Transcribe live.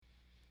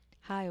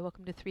Hi,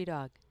 welcome to Three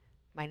Dog.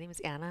 My name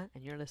is Anna,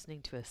 and you're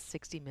listening to a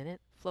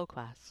 60-minute flow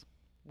class.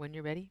 When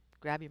you're ready,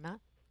 grab your mat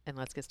and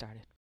let's get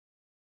started.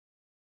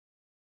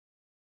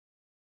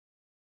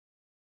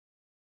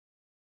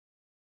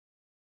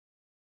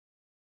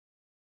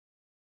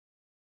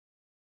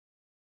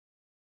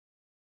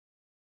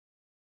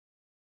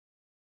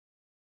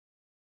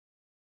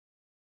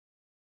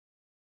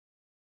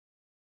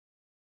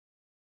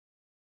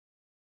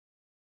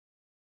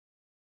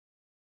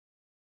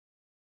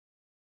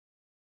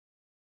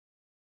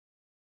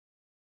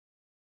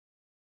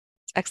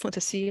 Excellent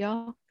to see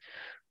y'all.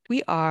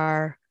 We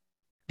are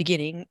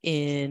beginning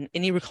in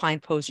any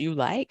reclined pose you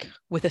like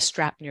with a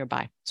strap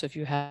nearby. So if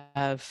you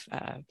have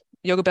a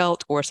yoga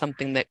belt or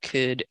something that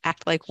could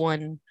act like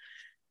one,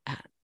 uh,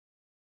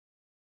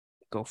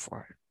 go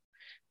for it.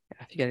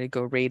 If you got to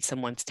go raid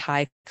someone's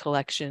tie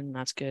collection,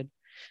 that's good.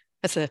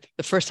 That's the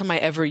first time I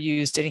ever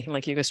used anything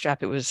like yoga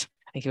strap. I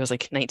think it was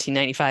like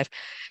 1995.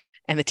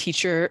 And the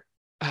teacher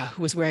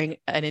who was wearing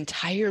an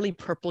entirely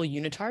purple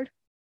unitard,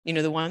 you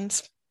know, the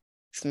ones,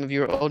 some of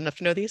you are old enough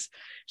to know these.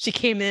 She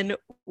came in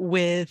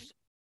with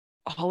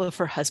all of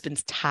her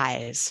husband's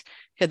ties.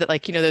 She had that,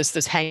 like, you know,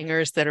 those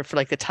hangers that are for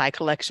like the tie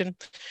collection.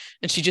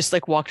 And she just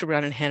like walked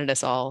around and handed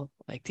us all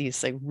like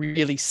these like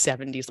really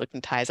 70s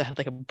looking ties. I had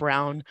like a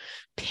brown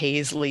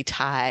paisley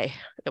tie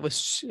that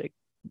was like,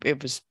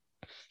 it was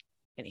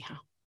anyhow.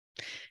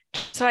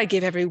 So I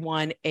gave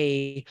everyone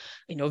a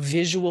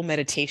visual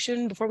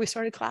meditation before we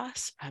started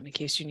class, in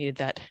case you needed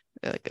that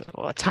like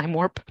a time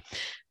warp.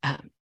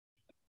 Um,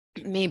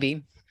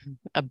 maybe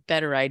a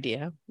better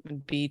idea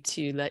would be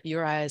to let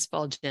your eyes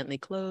fall gently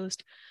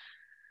closed.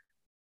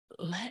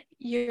 Let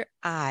your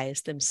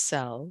eyes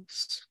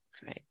themselves,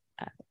 right,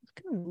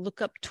 kind of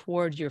look up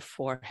toward your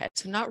forehead.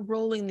 So not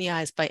rolling the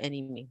eyes by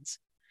any means,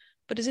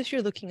 but as if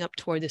you're looking up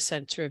toward the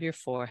center of your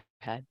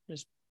forehead,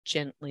 just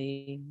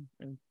gently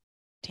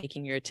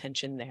taking your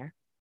attention there.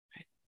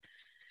 Right?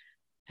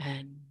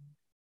 And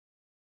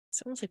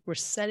it's almost like we're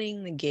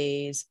setting the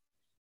gaze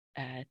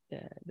at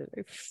the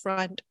very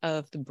front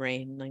of the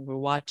brain, like we're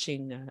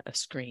watching a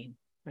screen,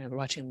 right? We're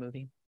watching a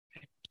movie.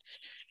 Right?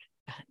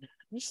 And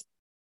just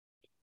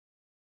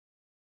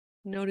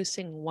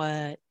noticing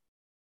what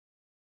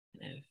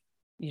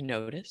you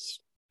notice,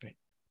 right?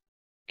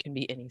 Can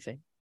be anything.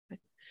 Right?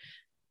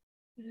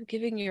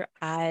 Giving your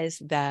eyes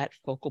that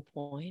focal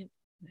point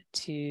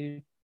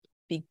to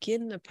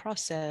begin the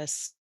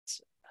process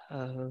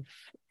of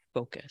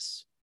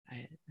focus,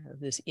 right?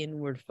 This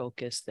inward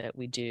focus that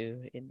we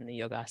do in the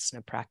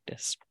yogasana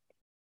practice.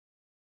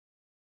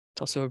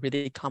 It's also a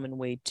really common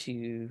way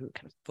to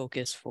kind of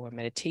focus for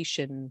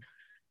meditation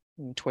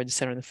toward the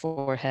center of the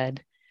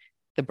forehead,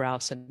 the brow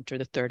center,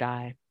 the third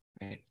eye,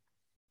 right?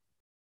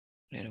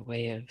 And a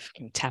way of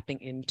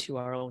tapping into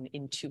our own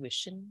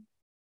intuition,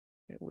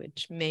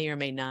 which may or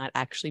may not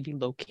actually be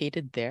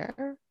located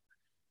there,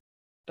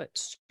 but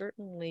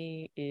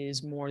certainly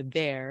is more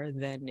there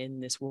than in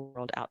this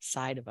world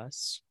outside of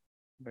us,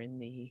 or in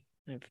the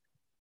kind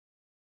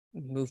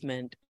of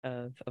movement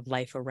of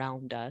life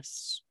around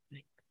us.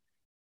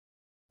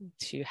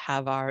 To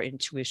have our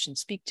intuition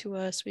speak to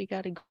us, we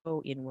got to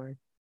go inward.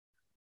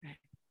 Right?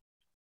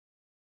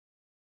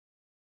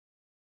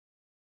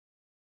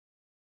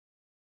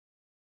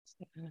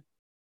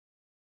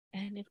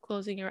 And if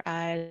closing your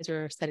eyes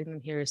or setting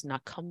them here is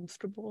not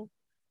comfortable,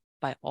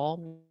 by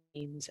all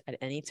means, at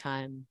any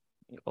time,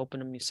 you open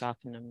them, you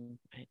soften them.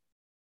 Right?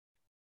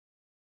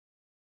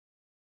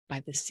 By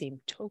the same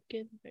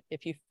token,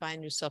 if you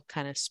find yourself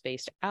kind of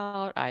spaced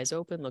out, eyes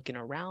open, looking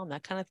around,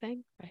 that kind of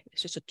thing, right?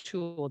 It's just a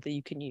tool that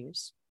you can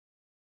use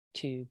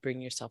to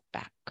bring yourself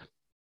back.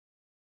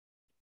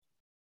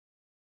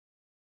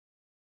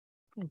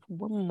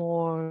 One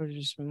more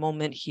just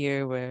moment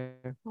here where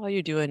all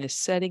you're doing is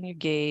setting your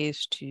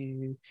gaze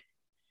to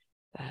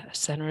the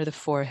center of the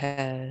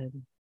forehead.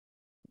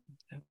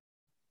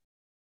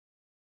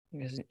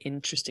 There's an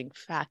interesting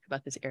fact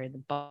about this area of the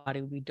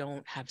body. We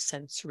don't have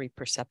sensory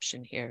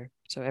perception here.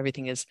 So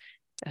everything is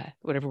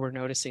whatever we're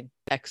noticing,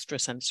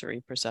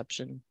 extrasensory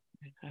perception.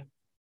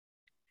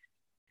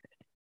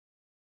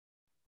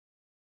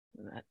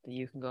 That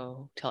you can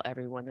go tell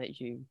everyone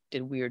that you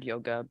did weird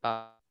yoga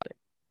about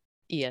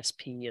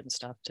ESP and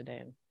stuff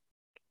today.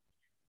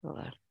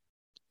 Well,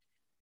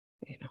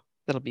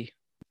 that'll be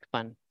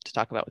fun to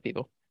talk about with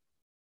people.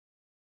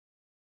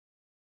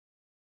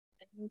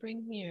 And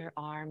bring your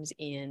arms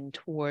in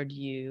toward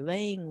you,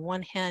 laying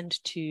one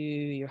hand to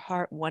your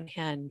heart, one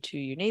hand to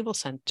your navel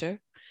center,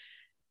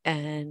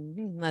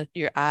 and let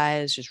your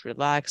eyes just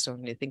relax.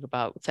 Don't need to think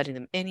about setting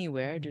them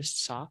anywhere,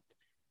 just soft.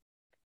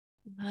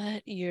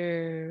 Let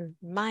your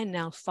mind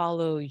now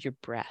follow your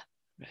breath,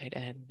 right?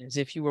 And as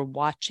if you were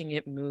watching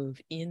it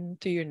move in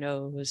through your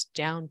nose,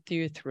 down through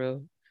your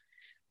throat,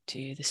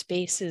 to the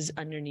spaces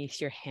underneath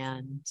your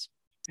hands.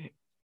 Right?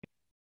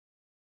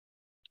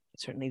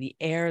 Certainly the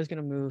air is going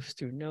to move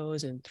through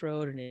nose and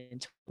throat and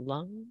into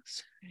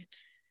lungs. Right?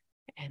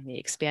 And the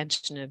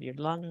expansion of your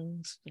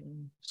lungs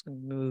is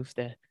going to move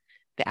the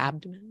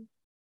abdomen.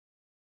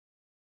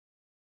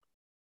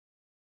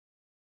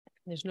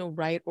 There's no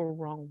right or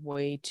wrong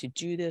way to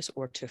do this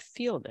or to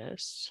feel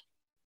this.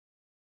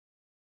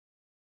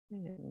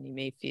 And you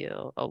may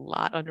feel a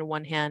lot under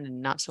one hand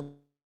and not so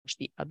much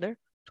the other.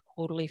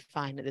 Totally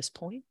fine at this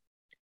point.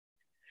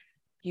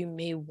 You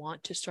may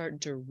want to start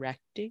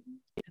directing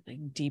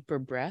like deeper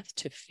breath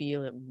to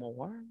feel it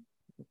more.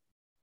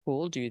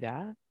 Cool, do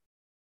that.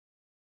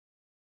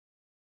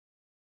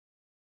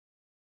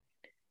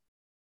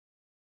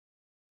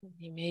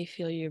 You may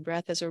feel your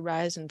breath as a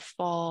rise and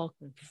fall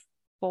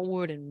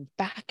forward and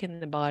back in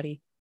the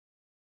body.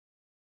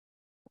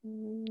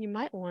 You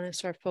might want to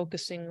start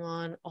focusing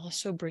on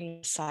also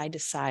bringing side to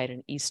side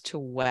and east to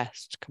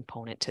west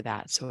component to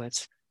that. So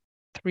it's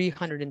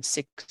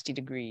 360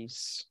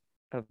 degrees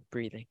of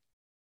breathing.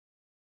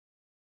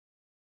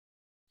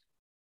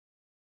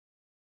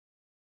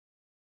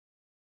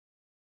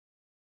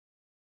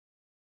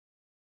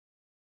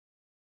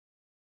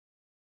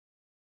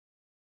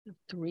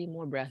 Three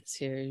more breaths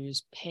here. You're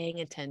just paying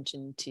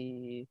attention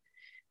to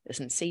the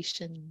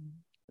sensation,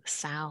 the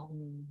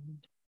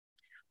sound,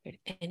 right?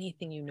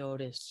 Anything you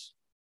notice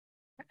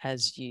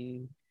as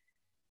you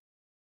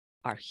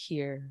are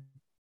here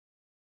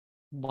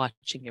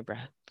watching your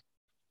breath.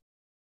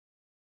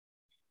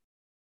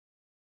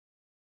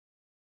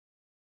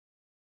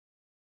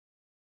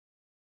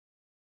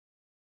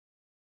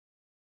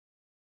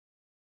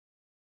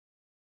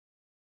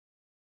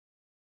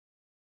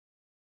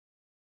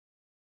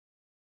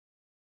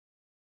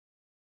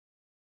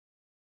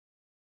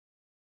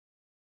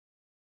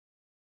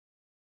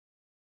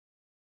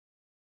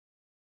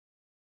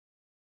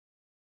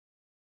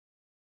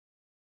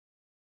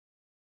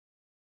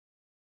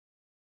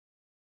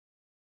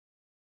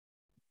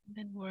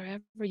 And then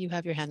wherever you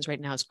have your hands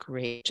right now is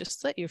great.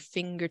 Just let your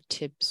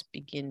fingertips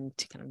begin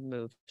to kind of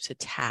move, to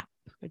tap,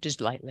 or just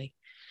lightly.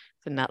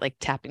 So not like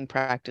tapping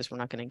practice. We're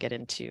not going to get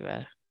into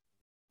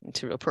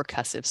real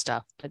percussive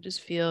stuff, but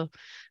just feel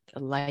the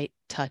light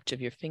touch of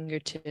your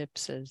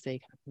fingertips as they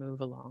kind of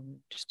move along.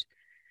 Just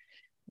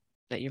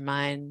let your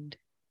mind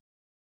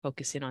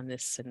focus in on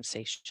this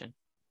sensation.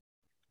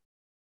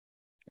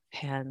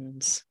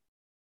 Hands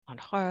on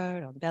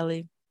heart, on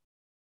belly.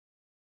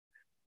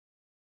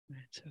 Right,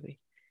 so we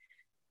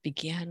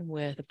began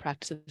with a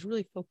practice that's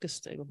really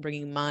focused on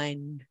bringing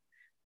mind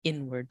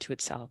inward to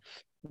itself,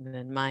 and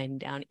then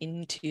mind down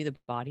into the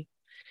body.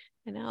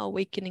 And now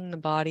awakening the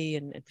body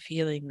and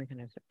feeling the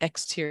kind of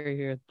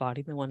exterior of the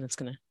body, the one that's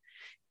going to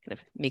kind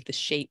of make the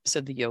shapes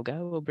of the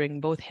yoga. We'll bring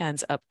both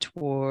hands up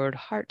toward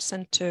heart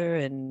center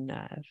and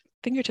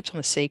fingertips on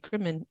the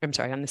sacrum, and I'm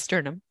sorry, on the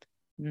sternum.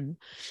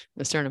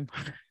 The sternum.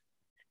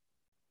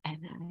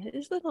 And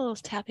this little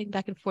tapping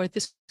back and forth,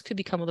 this could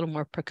become a little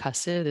more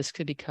percussive. This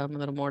could become a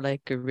little more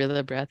like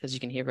gorilla breath, as you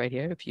can hear right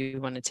here. If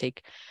you want to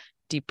take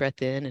deep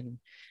breath in and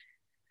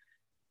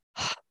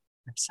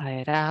sigh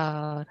it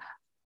out,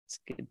 it's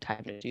a good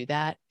time to do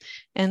that.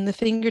 And the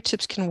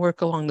fingertips can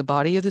work along the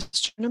body of the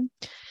sternum.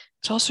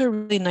 It's also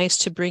really nice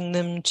to bring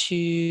them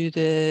to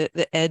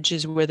the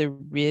edges where the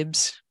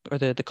ribs or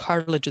the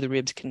cartilage of the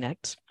ribs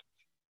connects.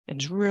 And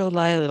just real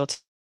light little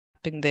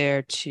tapping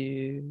there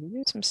to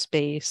get some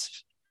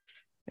space,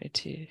 right,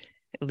 to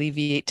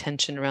alleviate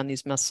tension around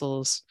these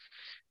muscles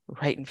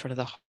right in front of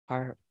the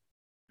heart.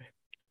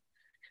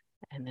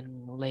 And then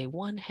we'll lay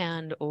one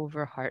hand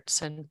over heart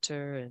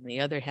center and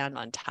the other hand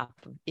on top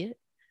of it.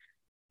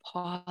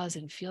 Pause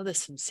and feel the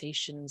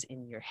sensations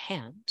in your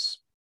hands.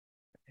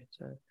 Okay,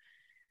 so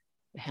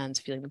the hands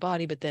feeling the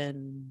body, but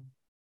then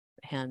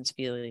the hands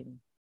feeling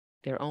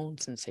their own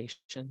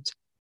sensations.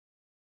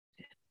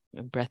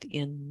 And breath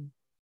in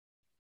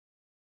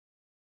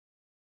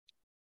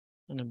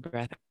and a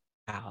breath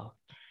out.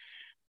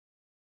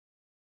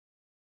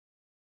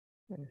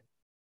 So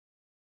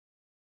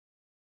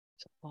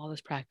all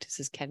these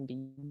practices can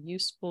be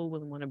useful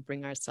when we want to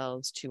bring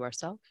ourselves to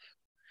ourselves.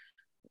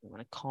 We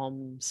want to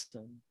calm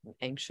some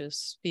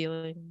anxious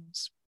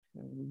feelings.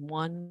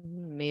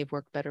 One may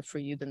work better for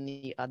you than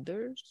the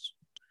others,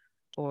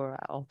 or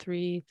all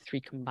three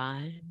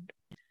combined.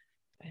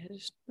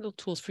 Just little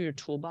tools for your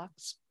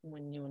toolbox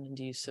when you want to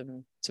do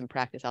some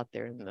practice out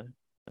there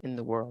in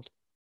the world.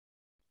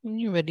 When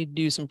you're ready to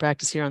do some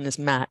practice here on this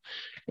mat,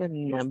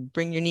 and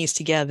bring your knees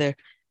together,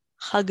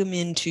 hug them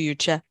into your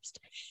chest,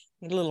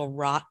 a little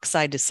rock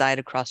side to side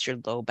across your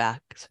low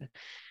back. So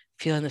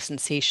feeling the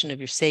sensation of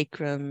your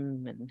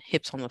sacrum and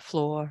hips on the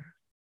floor.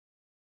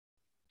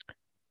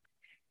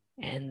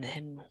 And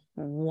then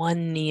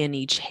one knee in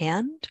each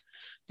hand.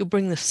 You'll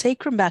bring the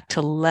sacrum back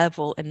to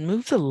level and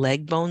move the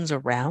leg bones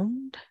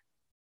around.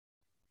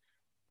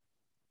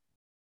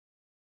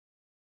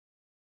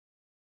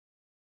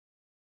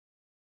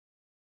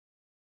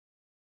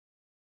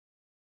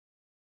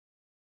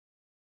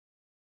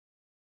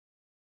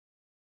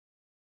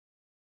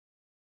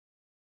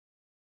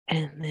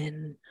 And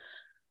then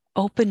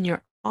open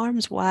your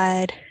arms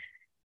wide,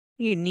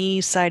 your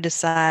knees side to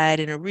side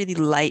in a really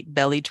light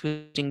belly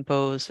twisting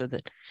pose so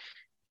that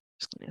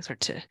just going to start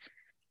to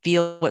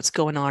feel what's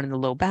going on in the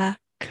low back.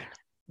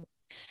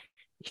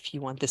 If you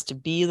want this to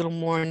be a little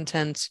more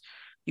intense,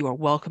 you are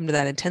welcome to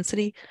that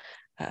intensity.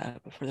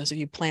 For those of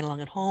you playing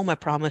along at home, I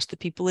promised the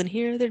people in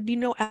here there'd be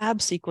no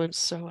ab sequence.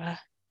 So,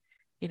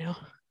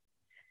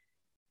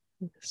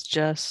 it's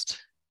just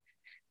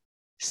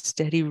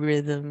steady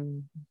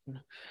rhythm,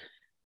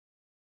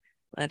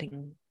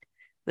 letting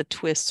the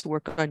twists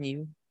work on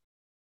you.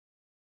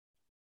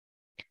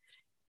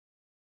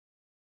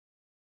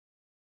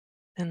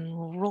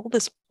 And roll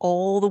this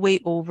all the way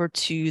over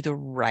to the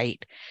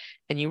right.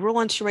 And you roll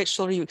onto your right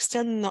shoulder, you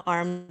extend the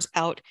arms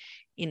out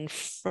in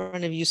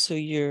front of you. So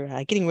you're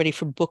getting ready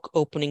for book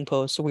opening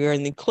pose. So we are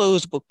in the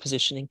closed book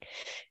positioning.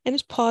 And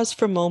just pause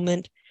for a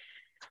moment.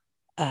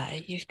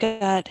 You've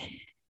got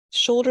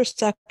shoulder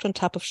stacked on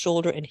top of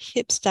shoulder and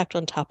hip stacked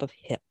on top of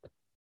hip.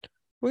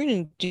 We're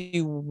going to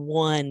do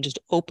one, just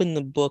open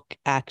the book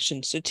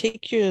action. So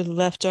take your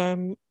left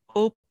arm,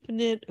 open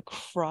it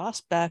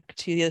across back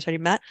to the other side of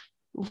your mat.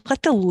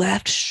 Let the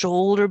left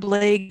shoulder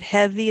blade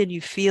heavy and you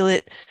feel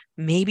it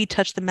maybe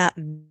touch the mat,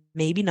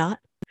 maybe not.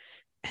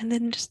 And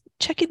then just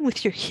check in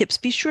with your hips.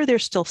 Be sure they're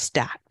still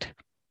stacked.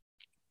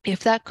 If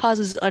that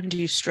causes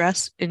undue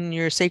stress in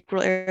your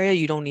sacral area,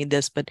 you don't need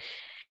this. But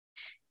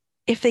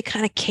if they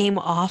kind of came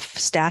off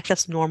stacked,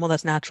 that's normal,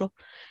 that's natural.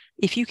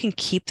 If you can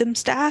keep them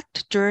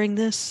stacked during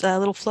this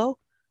little flow,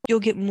 you'll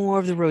get more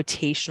of the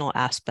rotational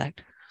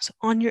aspect. So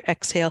on your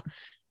exhale,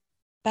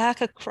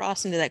 back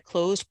across into that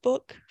closed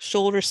book,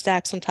 shoulder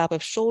stacks on top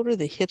of shoulder,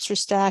 the hips are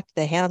stacked,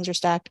 the hands are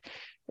stacked.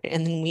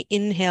 And then we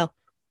inhale,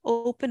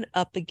 open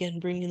up again,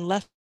 bringing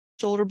left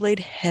shoulder blade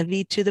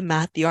heavy to the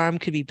mat. The arm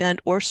could be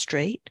bent or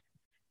straight.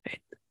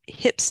 Right?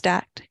 Hip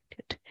stacked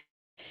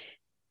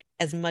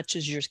as much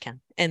as yours can.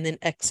 And then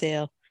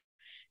exhale,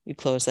 you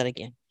close that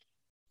again.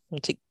 We'll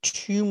take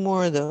 2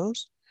 more of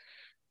those.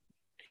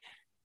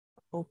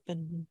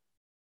 Open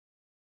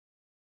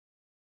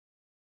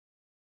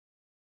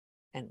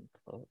and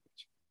close.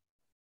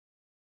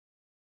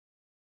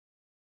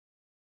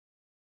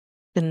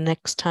 The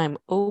next time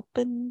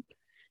open,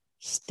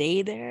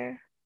 stay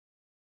there.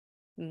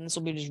 And this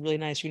will be just really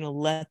nice. You're going to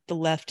let the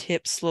left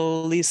hip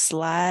slowly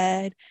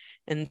slide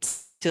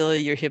until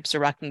your hips are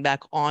rocking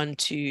back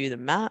onto the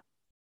mat.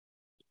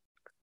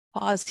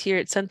 Pause here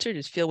at center.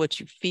 Just feel what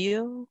you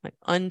feel, like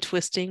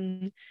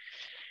untwisting.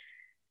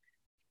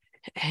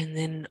 And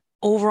then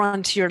over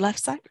onto your left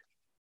side.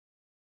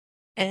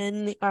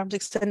 And the arms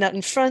extend out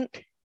in front.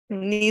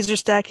 Knees are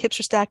stacked, hips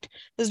are stacked.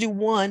 Let's do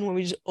one where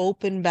we just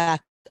open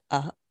back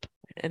up.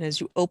 And as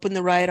you open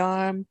the right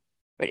arm,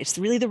 right, it's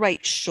really the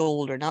right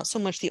shoulder, not so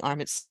much the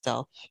arm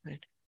itself. Right?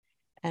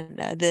 And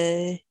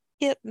the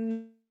hip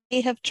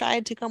may have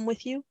tried to come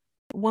with you.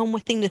 One more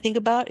thing to think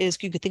about is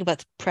you could think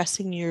about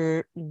pressing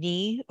your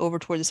knee over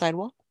toward the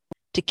sidewall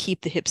to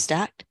keep the hip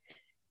stacked.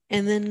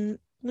 And then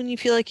when you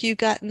feel like you've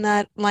gotten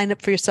that lined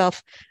up for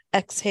yourself,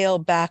 exhale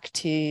back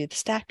to the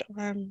stacked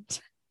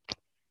arms.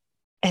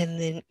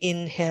 And then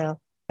inhale,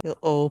 you'll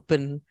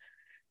open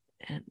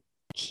and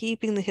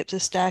keeping the hips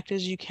as stacked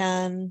as you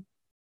can.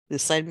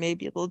 This side may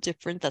be a little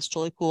different. That's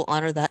totally cool.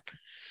 Honor that.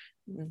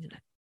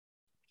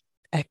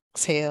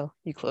 Exhale,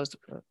 you close the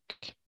book.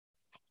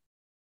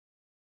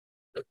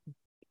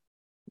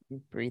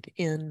 Breathe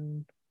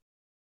in.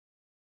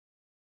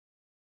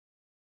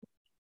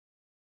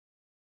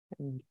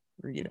 And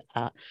breathe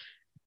out.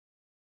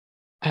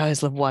 I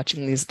always love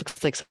watching these. It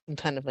looks like some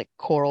kind of like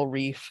coral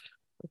reef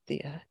with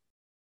the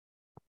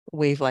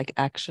wave-like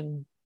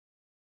action.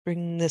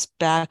 Bring this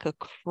back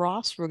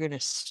across. We're going to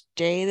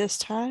stay this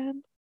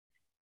time.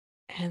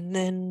 And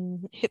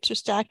then hips are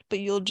stacked, but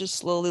you'll just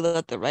slowly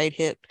let the right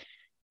hip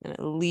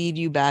lead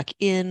you back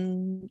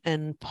in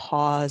and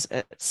pause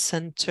at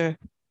center.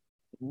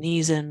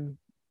 Knees in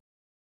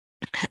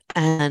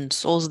and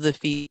soles of the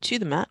feet to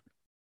the mat.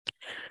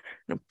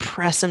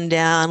 Press them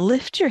down.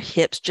 Lift your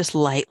hips just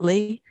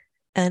lightly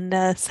and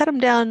set them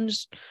down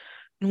just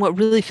in what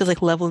really feels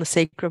like level in the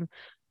sacrum.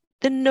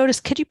 Then notice,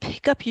 could you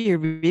pick up your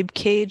rib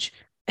cage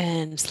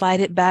and slide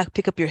it back,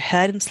 pick up your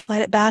head and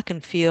slide it back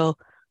and feel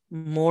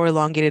more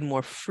elongated,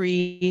 more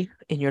free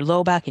in your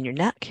low back and your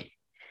neck.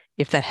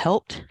 If that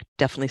helped,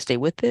 definitely stay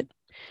with it.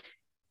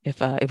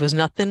 If it was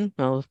nothing,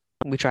 well,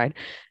 we tried.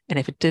 And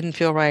if it didn't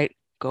feel right,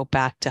 go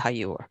back to how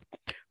you were.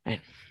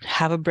 Right.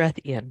 Have a breath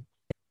in.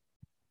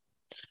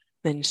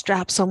 Then you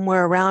strap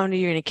somewhere around you.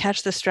 You're going to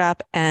catch the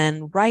strap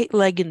and right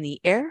leg in the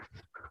air.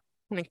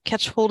 I'm going to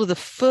catch hold of the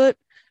foot.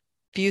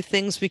 Few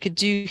things we could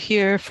do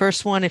here.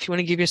 First one, if you want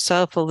to give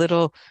yourself a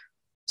little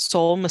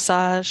soul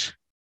massage,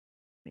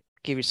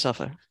 give yourself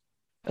a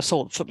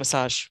soul foot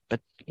massage, but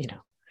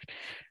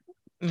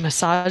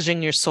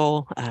massaging your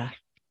soul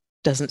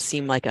doesn't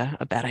seem like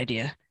a bad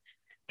idea.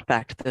 In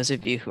fact, those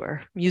of you who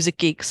are music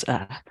geeks,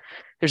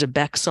 there's a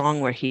Beck song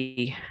where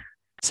he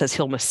says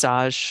he'll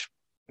massage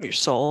your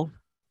soul.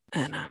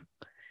 And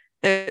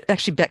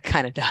actually, Beck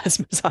kind of does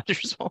massage your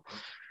soul.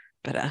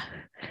 But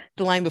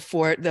the line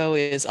before it, though,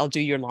 is I'll do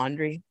your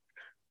laundry.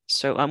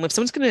 So if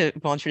someone's going to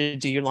volunteer to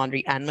do your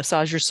laundry and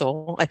massage your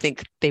soul, I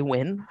think they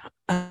win.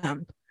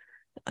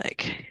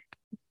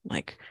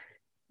 Like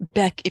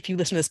Beck, if you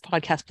listen to this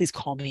podcast, please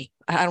call me.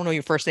 I don't know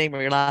your first name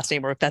or your last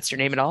name or if that's your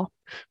name at all,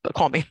 but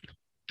call me.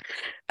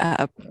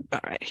 All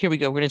right, here we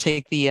go. We're going to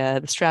take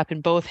the strap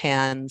in both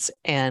hands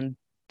and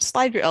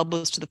slide your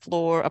elbows to the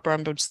floor, upper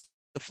arm to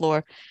the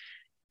floor,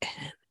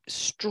 and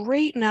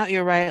straighten out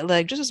your right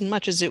leg just as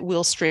much as it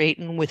will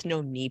straighten with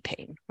no knee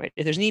pain, right?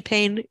 If there's knee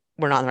pain,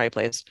 we're not in the right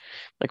place.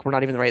 Like we're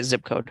not even the right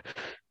zip code.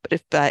 But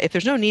if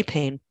there's no knee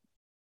pain,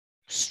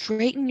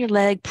 straighten your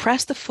leg,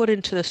 press the foot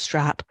into the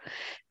strap,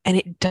 and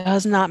it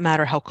does not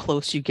matter how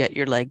close you get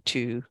your leg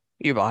to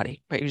your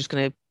body, right? You're just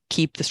going to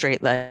keep the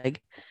straight leg.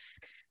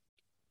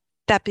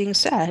 That being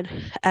said,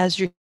 as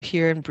you're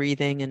here and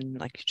breathing and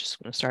like you just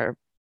want to start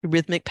a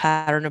rhythmic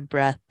pattern of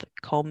breath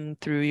comb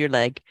through your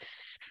leg,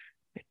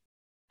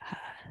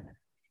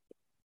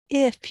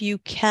 if you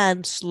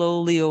can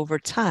slowly over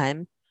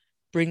time,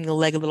 bring the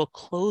leg a little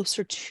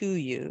closer to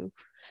you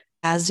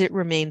as it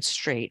remains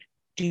straight.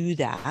 Do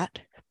that.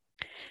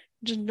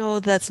 Just know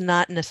that's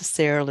not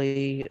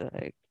necessarily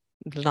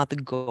not the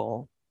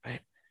goal, right?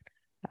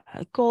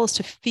 The goal is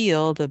to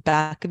feel the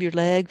back of your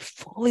leg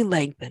fully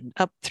lengthened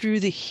up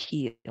through the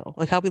heel,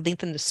 like how we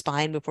lengthened the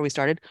spine before we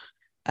started.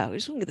 We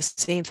just want to get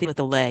the same thing with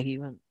the leg. You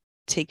want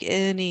to take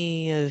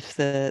any of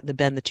the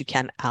bend that you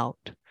can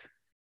out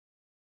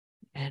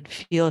and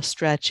feel a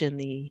stretch in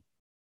the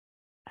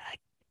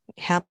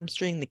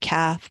hamstring, the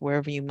calf,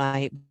 wherever you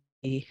might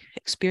be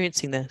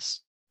experiencing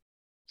this.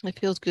 It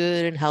feels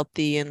good and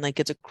healthy and like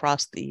it's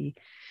across the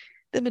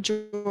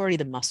majority of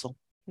the muscle,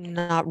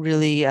 not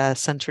really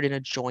centered in a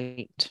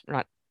joint,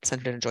 not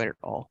centered in a joint at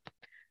all.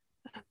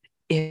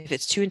 If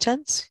it's too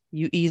intense,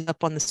 you ease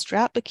up on the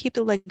strap, but keep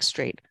the leg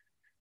straight.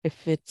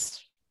 If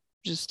it's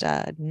just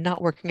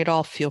not working at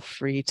all, feel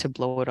free to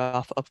blow it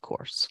off, of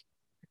course.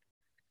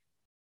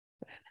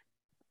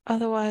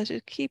 Otherwise,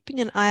 just keeping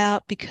an eye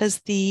out because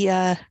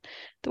the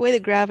way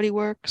that gravity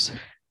works,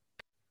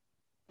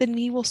 the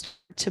knee will start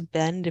to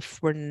bend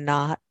if we're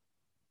not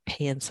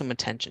paying some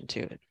attention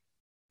to it.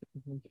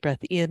 Breath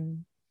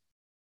in,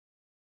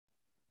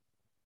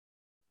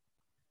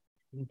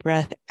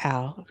 breath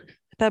out.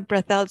 With that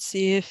breath out,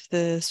 see if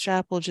the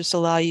strap will just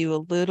allow you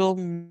a little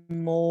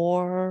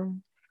more.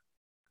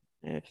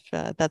 If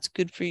that's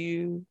good for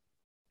you,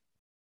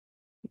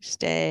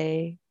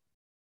 stay.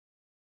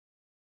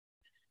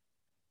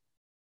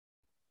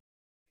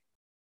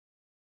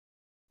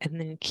 And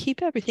then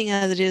keep everything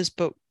as it is,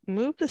 but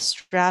move the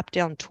strap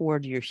down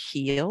toward your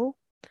heel.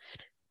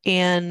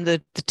 And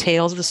the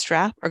tails of the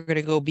strap are going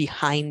to go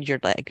behind your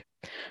leg.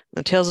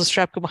 The tails of the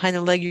strap go behind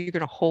the leg. You're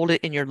going to hold it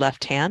in your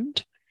left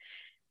hand.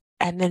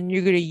 And then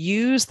you're going to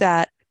use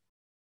that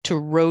to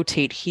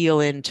rotate heel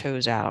in,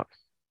 toes out.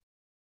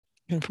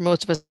 And for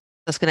most of us,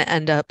 that's going to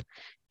end up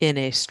in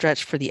a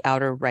stretch for the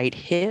outer right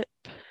hip.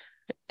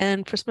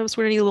 And for some of us,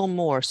 we're going to need a little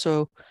more.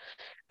 So,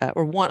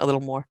 or want a little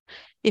more.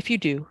 If you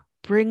do,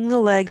 bring the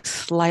leg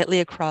slightly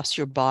across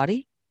your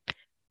body.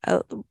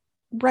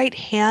 Right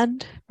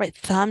hand, right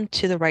thumb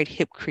to the right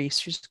hip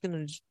crease. You're just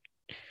going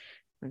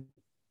to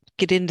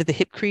get into the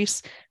hip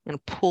crease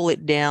and pull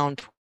it down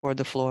toward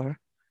the floor.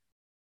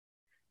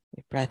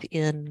 Breath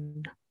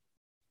in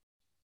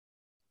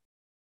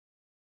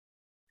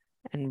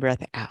and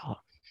breath out.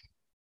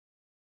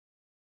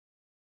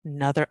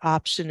 Another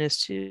option is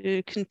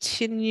to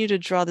continue to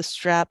draw the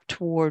strap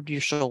toward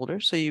your shoulder.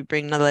 So you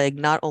bring the leg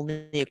not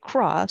only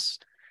across,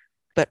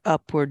 but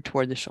upward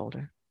toward the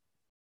shoulder.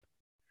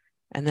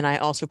 And then I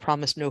also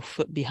promise no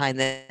foot behind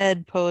the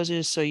head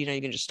poses. So, you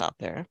can just stop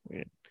there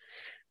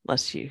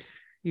unless you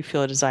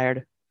feel a desire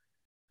to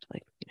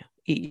like,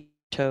 eat your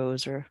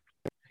toes or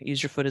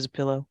use your foot as a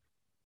pillow.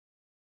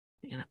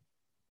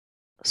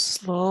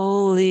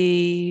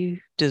 Slowly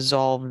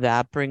dissolve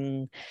that,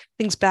 bring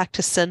things back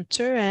to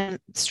center and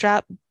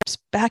strap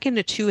back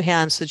into two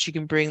hands so that you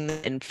can bring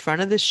them in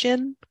front of the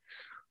shin.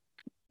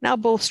 Now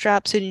both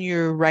straps in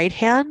your right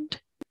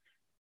hand.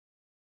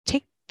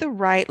 Take the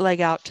right leg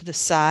out to the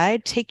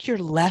side. Take your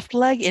left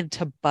leg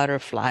into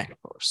butterfly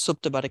or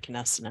Supta Baddha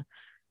Konasana.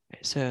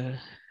 So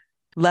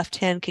left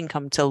hand can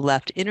come to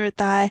left inner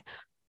thigh.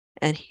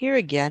 And here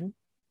again,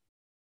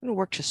 I'm going to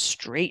work to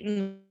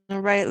straighten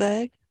the right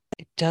leg.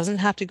 It doesn't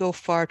have to go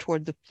far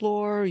toward the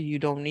floor. You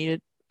don't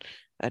need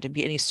it to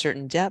be any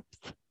certain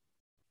depth.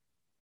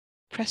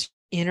 Press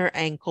inner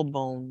ankle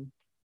bone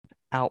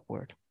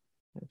outward.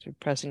 As you're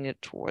pressing it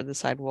toward the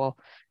side wall,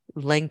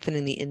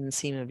 lengthening the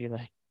inseam of your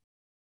leg.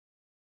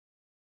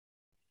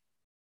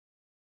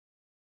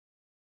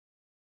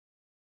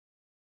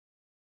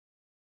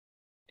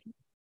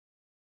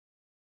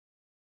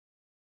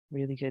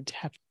 Really good to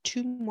have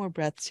 2 more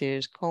breaths here.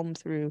 Just comb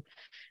through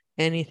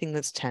anything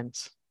that's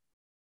tense.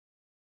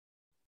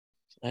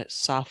 Let it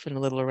soften a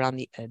little around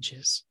the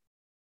edges.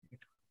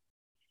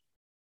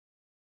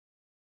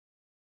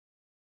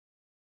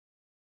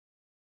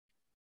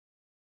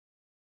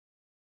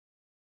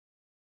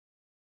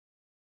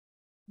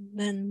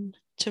 Then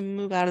to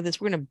move out of this,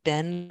 we're going to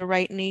bend the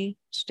right knee,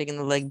 just taking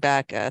the leg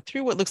back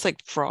through what looks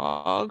like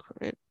frog,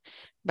 right?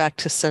 Back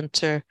to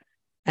center,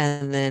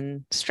 and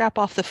then strap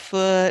off the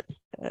foot,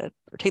 or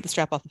take the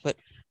strap off the foot.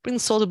 Bring the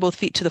soles of both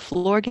feet to the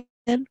floor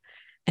again,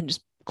 and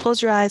just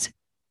close your eyes.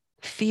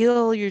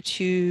 Feel your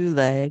 2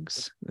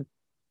 legs.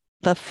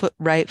 left foot,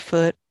 right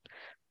foot,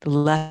 the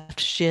left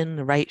shin,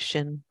 the right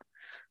shin,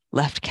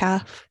 left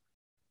calf,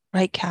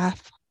 right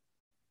calf,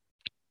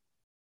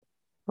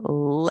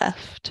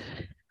 left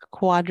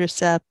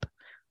quadricep,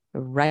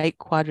 right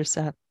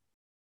quadricep,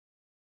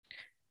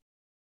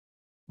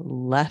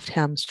 left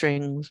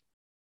hamstrings,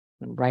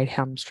 right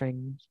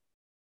hamstrings,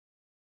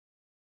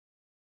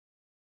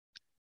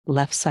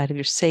 left side of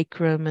your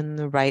sacrum and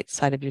the right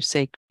side of your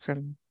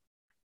sacrum,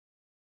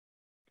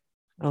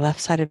 the left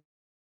side of your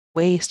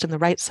waist and the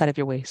right side of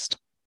your waist,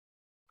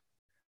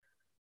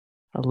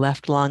 the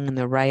left lung and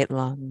the right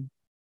lung,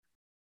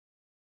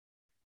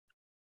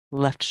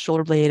 left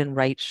shoulder blade and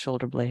right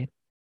shoulder blade,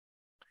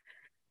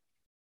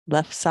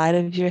 left side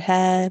of your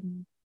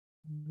head,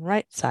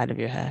 right side of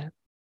your head.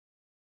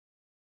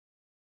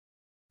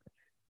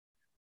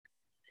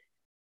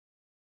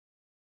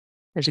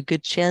 There's a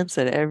good chance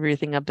that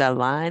everything up that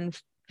line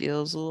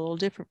feels a little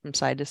different from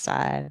side to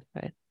side,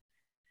 right?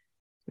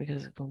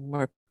 Because when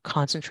we're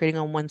concentrating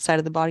on one side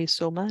of the body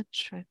so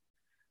much, right,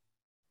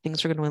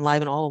 things are going to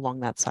enliven all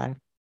along that side.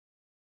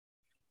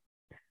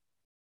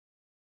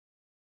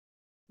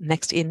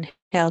 Next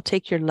inhale,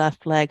 take your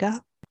left leg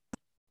up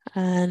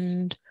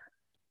and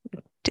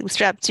take the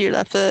strap to your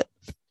left foot.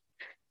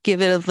 Give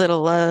it a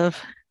little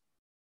love.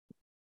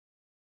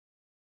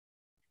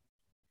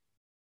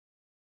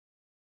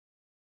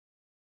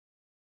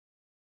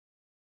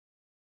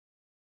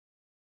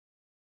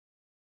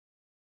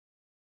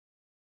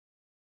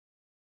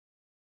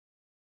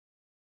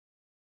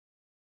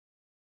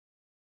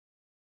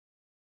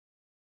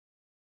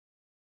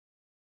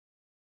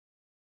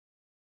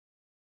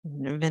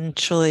 And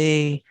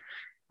eventually,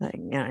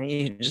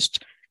 you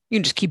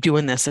just keep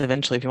doing this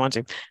eventually if you want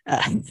to.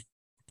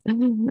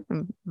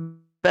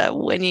 But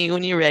when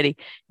you're ready,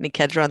 you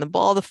catch around the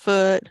ball of the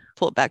foot,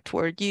 pull it back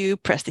toward you,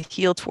 press the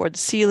heel toward the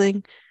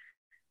ceiling,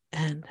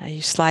 and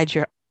you slide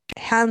your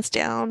hands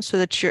down so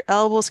that your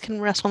elbows can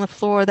rest on the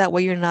floor. That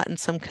way you're not in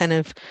some kind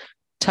of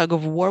tug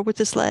of war with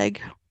this leg.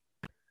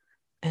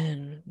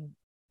 And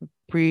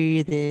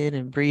breathe in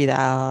and breathe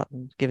out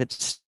and give it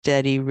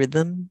steady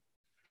rhythm.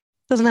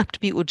 Doesn't have to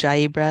be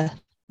Ujjayi breath,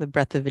 the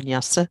breath of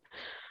vinyasa,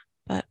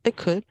 but it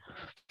could,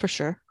 for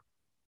sure.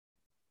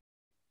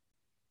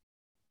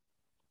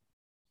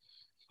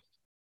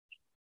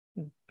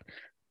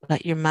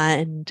 Let your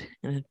mind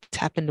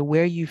tap into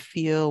where you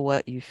feel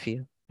what you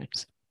feel.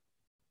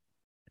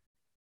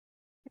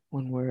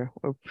 When we're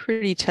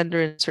pretty tender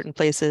in certain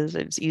places,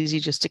 it's easy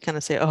just to kind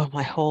of say, oh,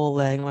 my whole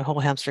leg, my whole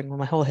hamstring,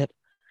 my whole hip.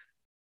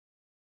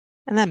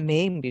 And that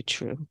may be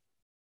true.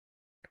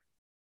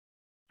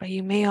 But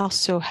you may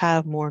also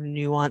have more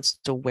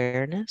nuanced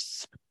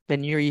awareness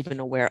than you're even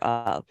aware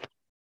of.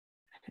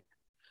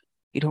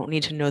 You don't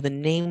need to know the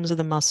names of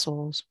the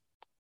muscles,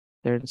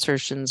 their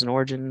insertions and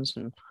origins,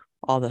 and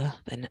all the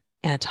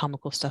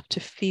anatomical stuff to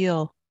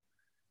feel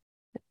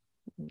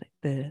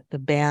the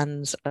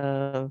bands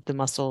of the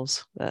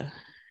muscles that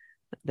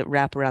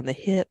wrap around the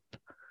hip,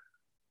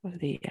 or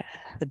the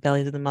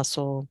bellies of the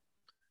muscle,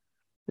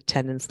 the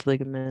tendons, the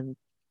ligament,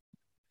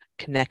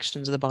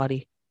 connections of the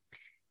body.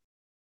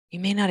 You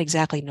may not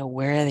exactly know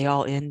where they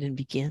all end and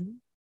begin,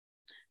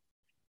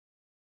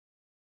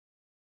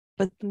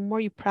 but the more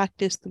you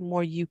practice, the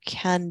more you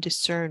can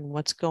discern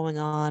what's going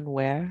on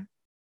where.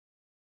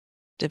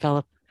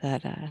 Develop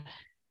that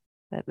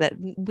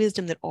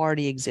wisdom that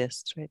already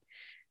exists, right?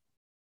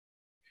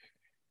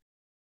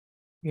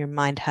 Your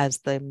mind has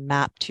the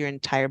map to your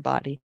entire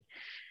body.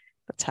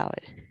 That's how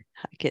it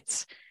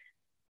gets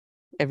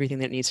everything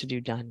that it needs to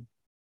do done.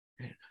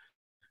 Right?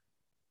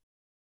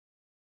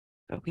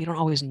 But we don't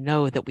always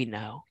know that we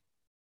know.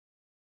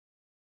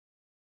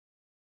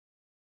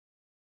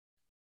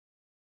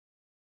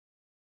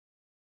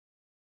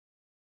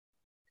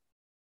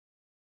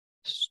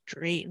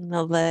 Straighten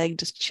the leg,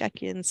 just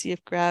check in, see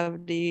if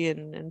gravity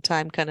and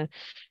time kind of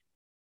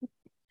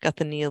got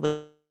the knee a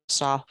little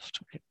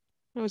soft. Right?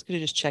 Always good to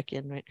just check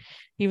in, right?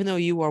 Even though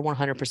you are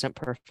 100%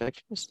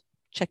 perfect, just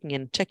check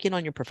in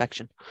on your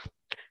perfection.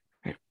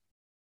 Right?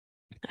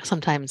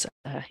 Sometimes,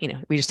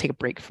 we just take a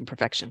break from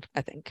perfection,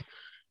 I think.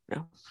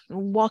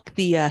 Walk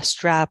the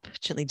strap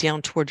gently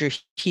down towards your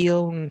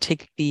heel and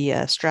take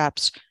the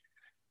straps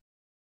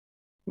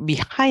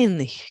behind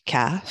the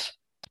calf.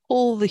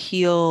 Pull the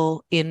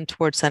heel in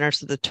towards center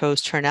so the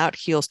toes turn out,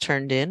 heels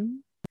turned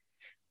in.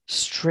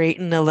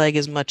 Straighten the leg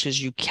as much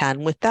as you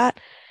can with that.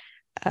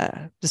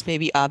 This may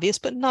be obvious,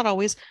 but not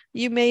always.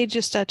 You may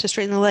just, to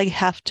straighten the leg,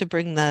 have to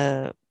bring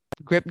the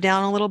grip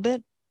down a little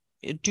bit.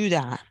 Do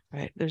that,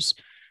 right? There's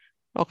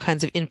all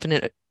kinds of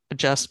infinite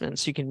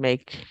adjustments you can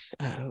make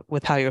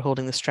with how you're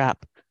holding the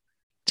strap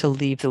to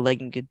leave the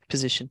leg in good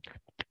position.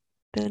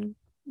 Then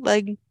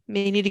leg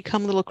may need to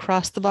come a little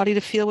across the body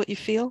to feel what you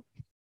feel,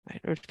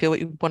 right? Or feel what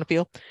you want to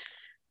feel.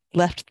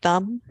 Left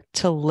thumb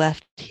to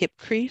left hip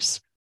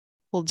crease.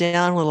 Pull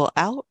down a little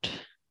out.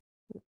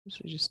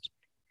 So just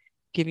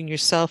giving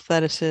yourself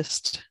that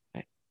assist.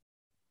 Right?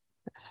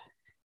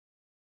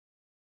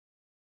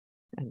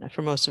 And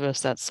for most of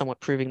us, that's somewhat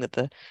proving that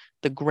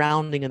the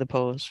grounding of the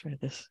pose, right?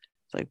 This is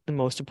like the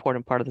most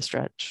important part of the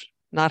stretch.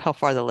 not how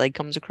far the leg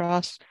comes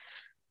across,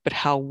 but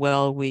how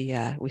well we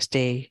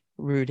stay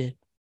rooted.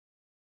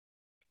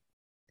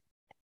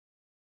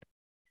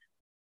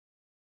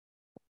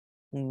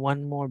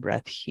 One more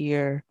breath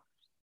here.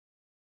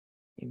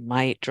 You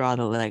might draw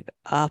the leg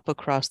up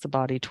across the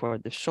body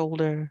toward the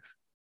shoulder.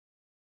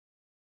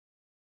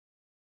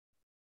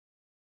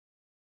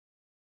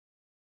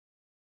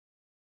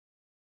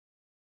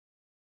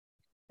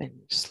 And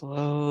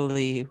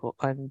slowly we'll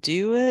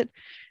undo it.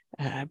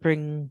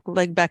 Bring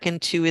leg back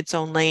into its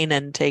own lane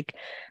and take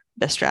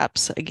the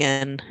straps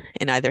again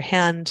in either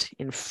hand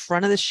in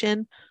front of the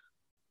shin.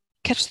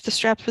 Catch the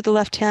straps with the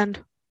left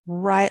hand,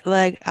 right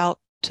leg out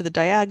to the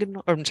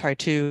diagonal, or I'm sorry,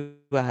 to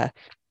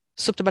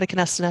Supta Baddha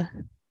Konasana,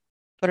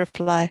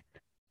 butterfly.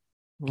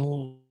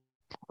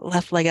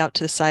 Left leg out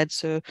to the side.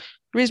 So the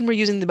reason we're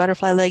using the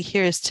butterfly leg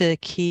here is to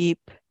keep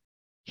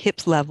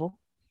hips level.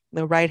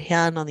 The right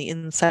hand on the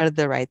inside of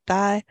the right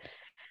thigh.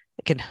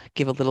 It can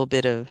give a little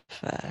bit of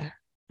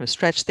a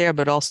stretch there,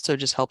 but also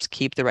just helps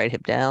keep the right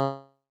hip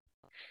down.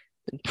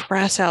 And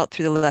press out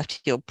through the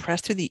left heel.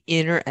 Press through the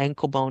inner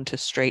ankle bone to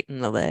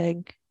straighten the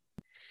leg.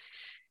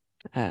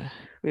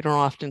 We don't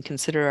often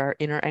consider our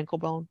inner ankle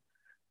bone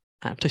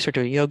to start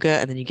doing yoga,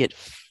 and then you get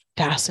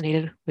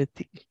fascinated with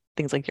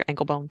things like your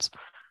ankle bones.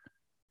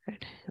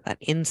 Right.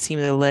 That inseam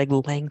of the leg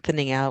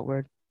lengthening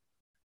outward.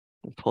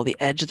 And pull the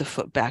edge of the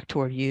foot back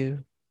toward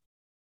you.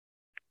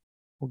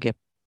 We'll get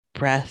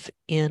breath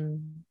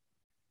in,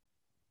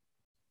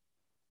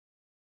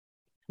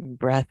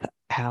 breath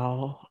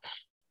out.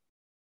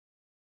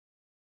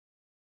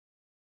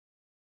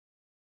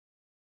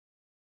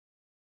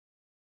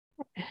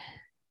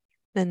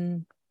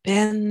 Then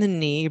bend the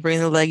knee, bring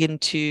the leg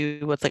into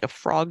what's like a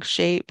frog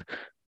shape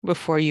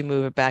before you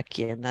move it back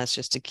in. That's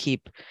just to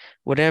keep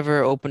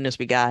whatever openness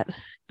we got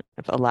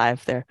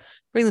alive there.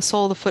 Bring the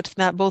sole of the foot to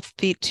the mat, both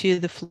feet to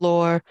the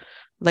floor.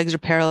 Legs are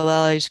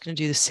parallel. You're just going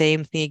to do the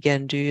same thing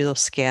again. Do your little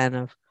scan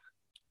of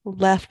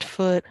left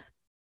foot,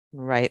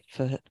 right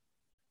foot,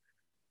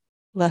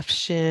 left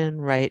shin,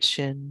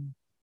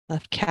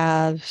 left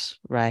calves,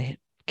 right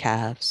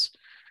calves,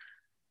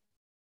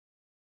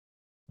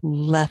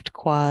 left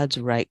quads,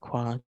 right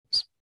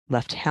quads,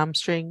 left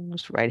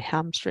hamstrings, right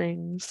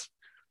hamstrings,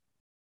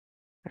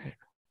 right.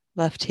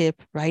 Left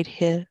hip, right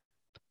hip,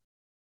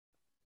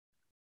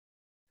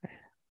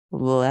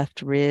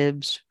 left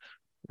ribs,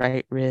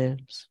 right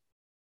ribs,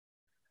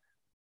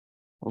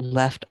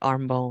 left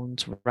arm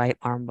bones, right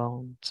arm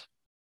bones,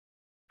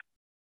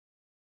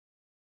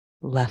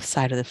 left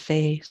side of the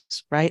face,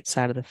 right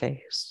side of the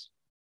face.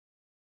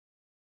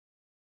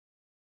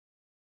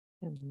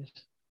 And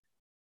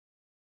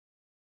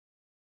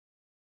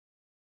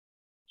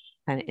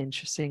kind of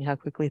interesting how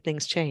quickly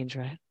things change,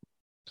 right?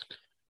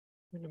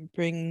 I'm gonna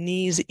bring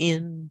knees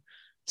in,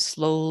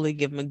 slowly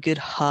give them a good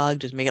hug,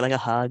 just make it like a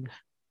hug.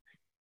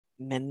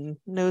 And then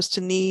nose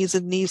to knees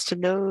and knees to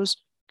nose,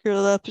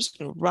 curl up, just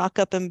gonna rock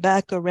up and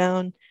back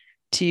around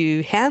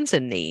to hands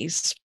and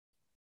knees.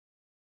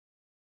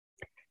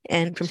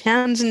 And from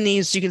hands and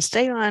knees, you can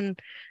stay on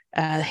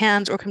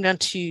hands or come down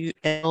to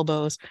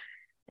elbows.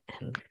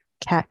 And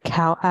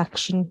cat-cow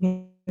action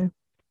here.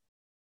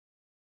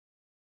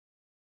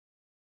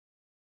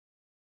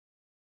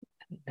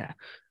 Yeah.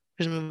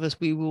 For some of us,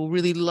 we will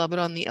really love it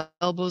on the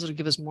elbows. It'll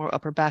give us more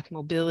upper back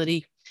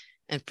mobility.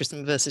 And for some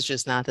of us, it's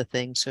just not the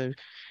thing. So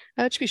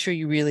just be sure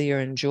you really are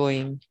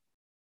enjoying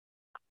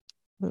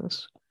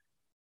this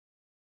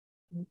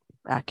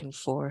back and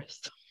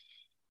forth.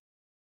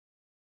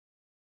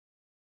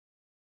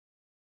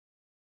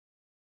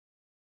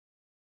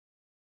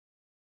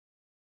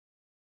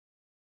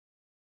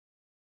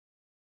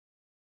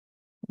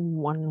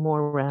 One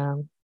more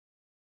round.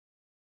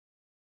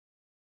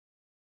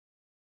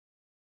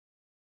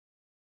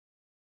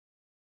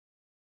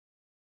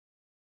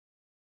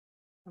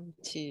 Come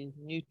to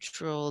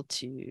neutral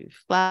to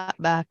flat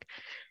back.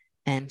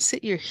 And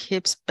sit your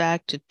hips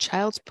back to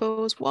child's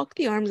pose. Walk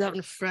the arms out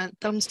in front,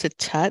 thumbs to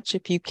touch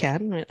if you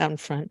can, right out in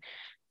front.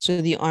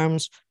 So the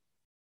arms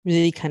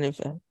really kind of,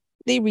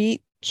 they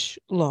reach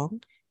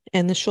long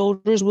and the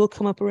shoulders will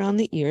come up around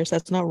the ears.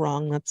 That's not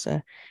wrong. That's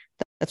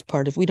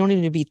part of, we don't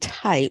need to be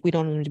tight. We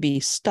don't need to be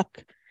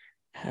stuck.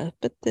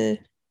 But the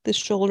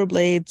shoulder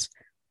blades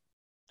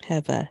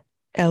have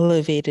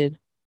elevated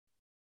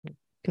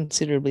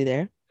considerably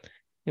there.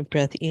 And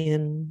breath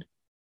in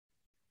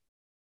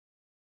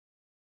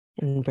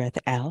and breath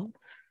out.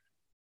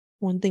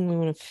 One thing we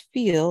want to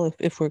feel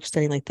if we're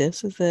extending like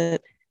this is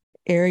that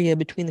area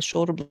between the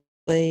shoulder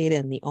blade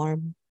and the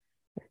arm,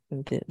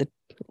 and the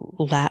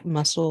lat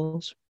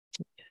muscles.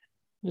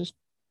 Just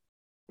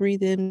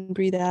breathe in,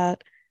 breathe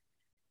out.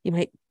 You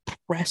might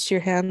press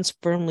your hands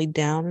firmly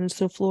down into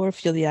the floor,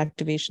 feel the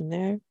activation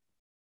there.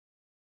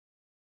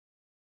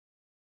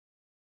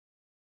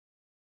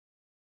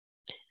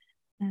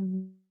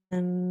 And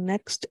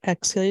next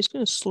exhale, you're just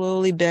going to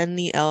slowly bend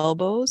the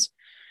elbows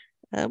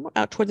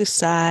out toward the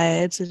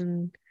sides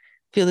and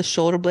feel the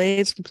shoulder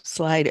blades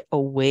slide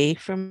away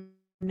from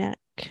neck.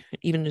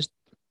 Even just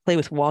play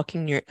with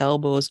walking your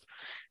elbows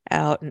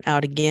out and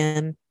out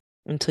again.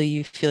 until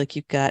you feel like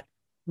you've got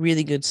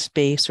really good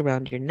space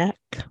around your neck.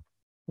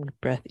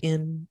 Breath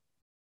in,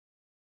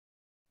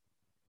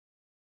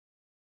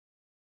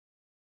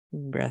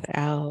 breath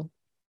out.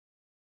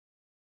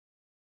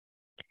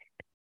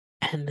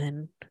 And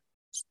then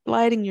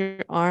sliding your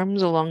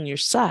arms along your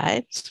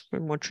sides for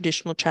more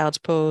traditional child's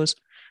pose,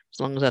 as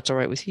long as that's all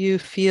right with you.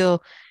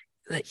 Feel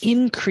the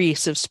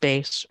increase of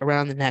space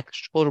around the neck.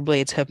 Shoulder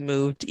blades have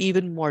moved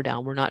even more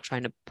down. We're not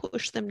trying to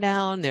push them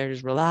down. They're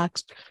just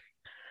relaxed,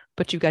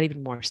 but you've got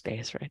even more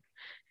space, right?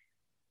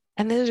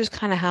 And this is just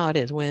kind of how it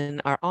is.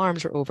 When our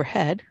arms are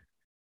overhead,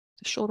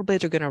 the shoulder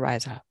blades are going to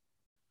rise up.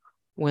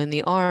 When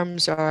the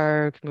arms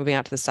are moving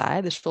out to the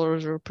side, the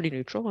shoulders are pretty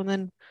neutral. And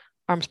then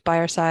arms by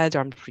our sides,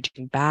 arms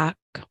reaching back,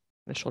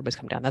 the shoulder blades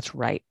come down. That's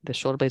right. The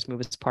shoulder blades move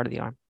as part of the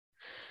arm.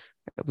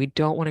 We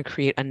don't want to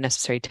create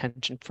unnecessary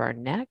tension for our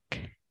neck,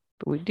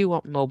 but we do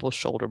want mobile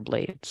shoulder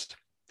blades.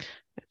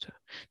 So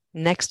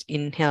next,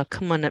 inhale,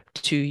 come on up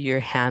to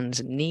your hands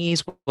and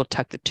knees. We'll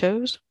tuck the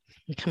toes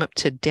and come up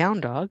to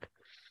down dog.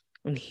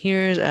 And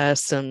here's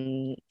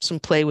some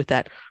play with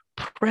that.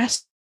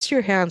 Press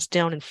your hands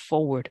down and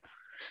forward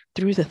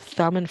through the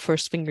thumb and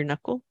first finger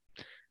knuckle.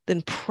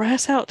 Then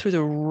press out through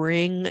the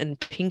ring and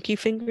pinky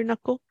finger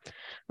knuckle.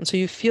 And so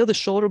you feel the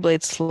shoulder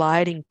blades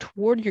sliding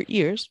toward your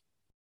ears,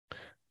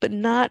 but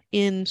not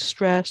in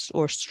stress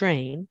or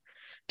strain,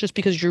 just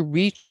because you're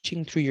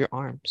reaching through your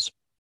arms.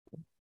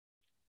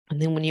 And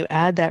then when you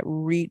add that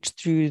reach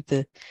through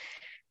the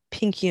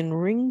pinky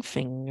and ring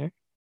finger,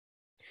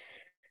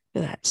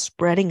 that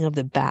spreading of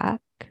the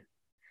back,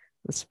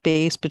 the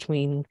space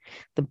between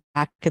the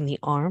back and the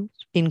arms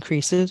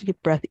increases.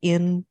 Get breath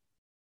in,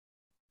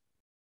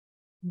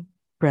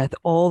 breath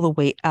all the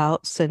way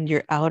out. Send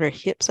your outer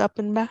hips up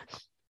and back.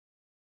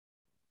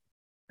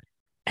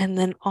 And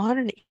then on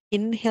an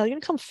inhale, you're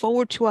going to come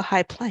forward to a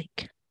high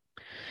plank.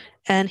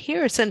 And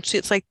here, essentially,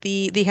 it's like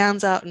the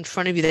hands out in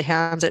front of you, the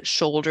hands at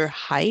shoulder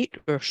height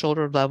or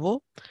shoulder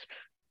level.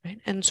 Right?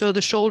 And so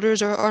the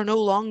shoulders are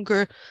no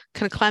longer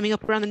kind of climbing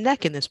up around the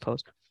neck in this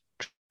pose.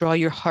 Draw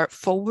your heart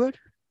forward,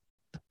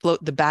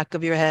 float the back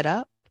of your head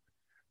up.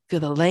 Feel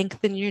the length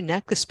in your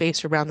neck, the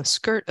space around the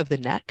skirt of the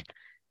neck.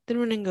 Then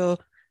we're going to go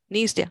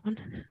knees down.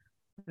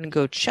 We're going to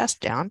go chest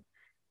down.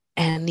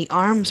 And the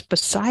arms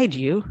beside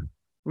you,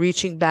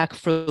 reaching back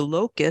for the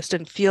locust.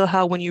 And feel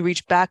how when you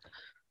reach back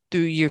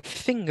through your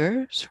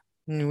fingers,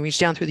 and you reach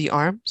down through the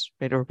arms,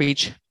 right, or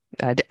reach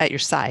at your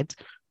sides,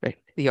 right,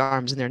 the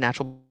arms in their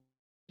natural.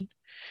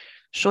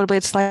 Shoulder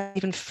blades slide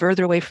even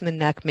further away from the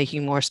neck,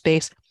 making more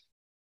space.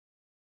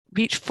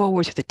 Reach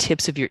forward to the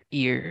tips of your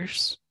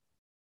ears.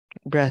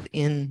 Breath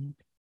in.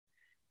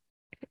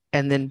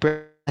 And then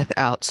breath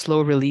out.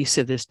 Slow release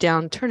of this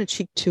down. Turn a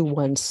cheek to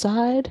one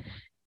side.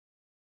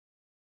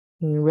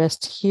 And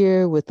rest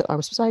here with the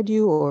arms beside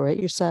you or at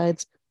your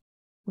sides.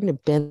 We're going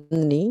to bend the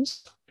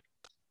knees.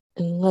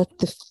 And let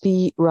the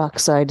feet rock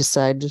side to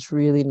side. Just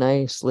really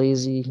nice,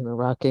 lazy,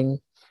 rocking.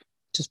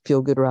 Just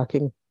feel good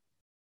rocking.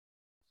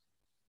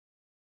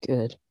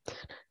 Good.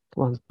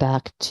 Come on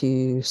back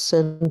to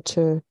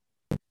center.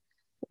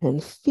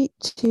 And feet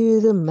to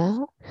the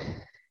mat.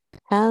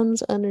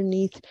 Hands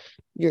underneath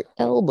your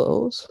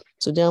elbows.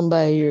 So down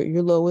by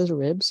your lower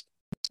ribs.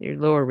 Your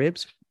lower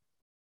ribs.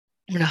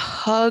 I'm going to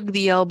hug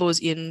the elbows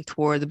in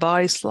toward the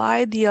body.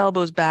 Slide the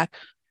elbows back.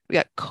 We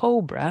got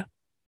cobra.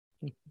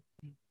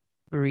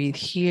 Breathe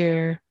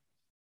here.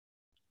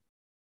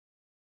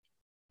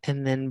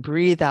 And then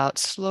breathe out.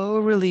 Slow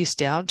release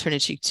down. Turn a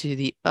cheek to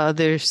the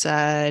other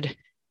side.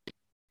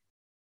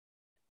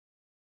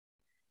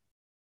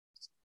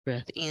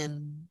 Breath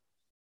in.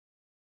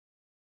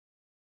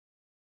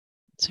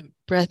 So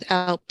breath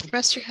out.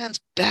 Press your hands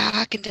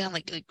back and down.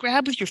 Like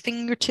grab with your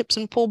fingertips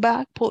and pull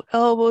back. Pull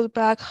elbows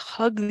back.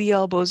 Hug the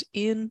elbows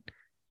in.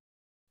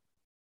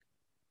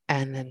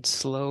 And then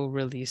slow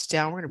release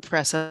down. We're going to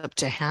press up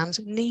to hands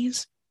and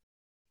knees.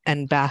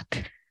 And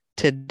back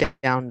to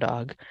down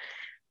dog.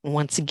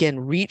 Once again,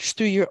 reach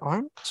through your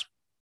arms.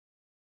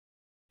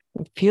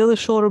 Feel the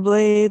shoulder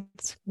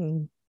blades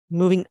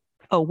moving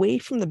away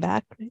from the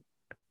back. Right?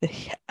 The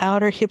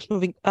outer hips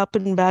moving up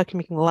and back,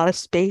 making a lot of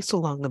space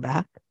along the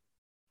back.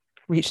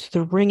 Reach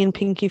the ring and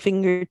pinky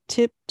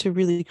fingertip to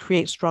really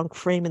create strong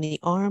frame in the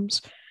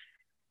arms.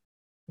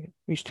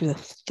 Reach through the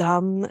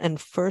thumb and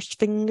first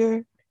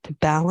finger to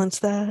balance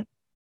that.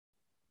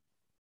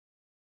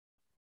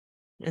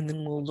 And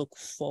then we'll look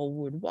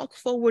forward. Walk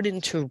forward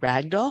into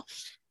ragdoll.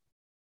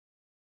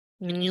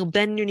 And you'll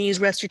bend your knees,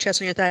 rest your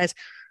chest on your thighs.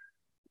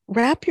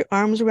 Wrap your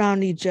arms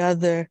around each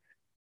other.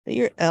 Let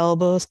your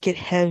elbows get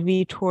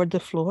heavy toward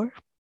the floor.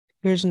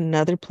 Here's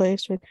another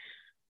place, right,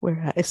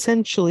 where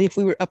essentially, if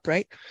we were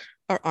upright,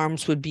 our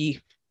arms would be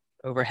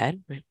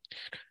overhead. Right?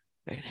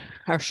 Right.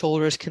 Our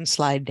shoulders can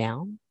slide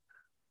down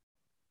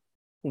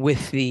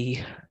with the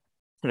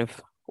kind of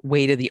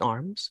weight of the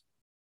arms.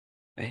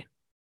 Right?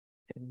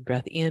 And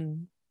breath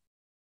in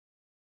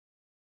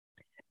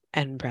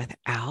and breath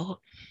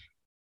out.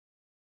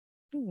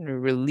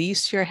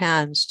 Release your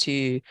hands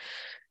to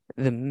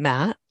the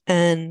mat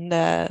and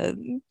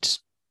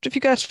just if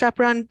you got a strap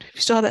around, if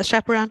you still have that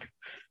strap around,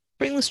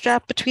 bring the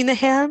strap between the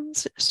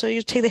hands. So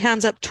you take the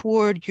hands up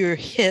toward your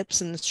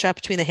hips, and the strap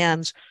between the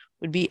hands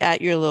would be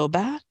at your low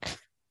back,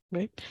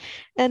 right?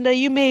 And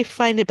you may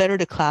find it better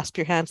to clasp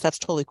your hands. That's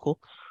totally cool.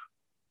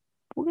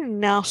 We're going to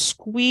now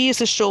squeeze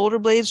the shoulder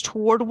blades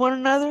toward one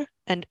another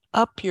and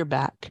up your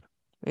back.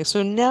 Okay,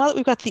 so now that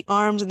we've got the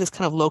arms in this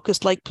kind of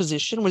locust-like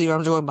position where the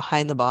arms are going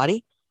behind the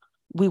body,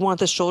 we want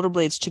the shoulder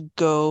blades to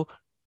go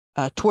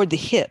toward the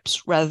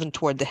hips rather than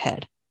toward the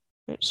head.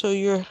 Right? So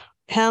your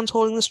hands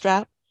holding the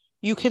strap,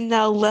 you can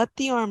now let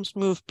the arms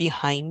move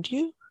behind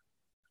you.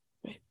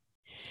 Right?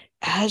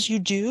 As you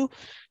do,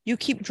 you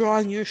keep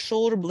drawing your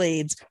shoulder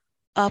blades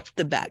up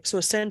the back. So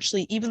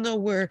essentially, even though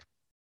we're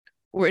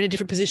in a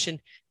different position,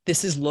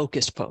 this is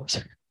locust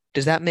pose.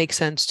 Does that make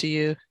sense to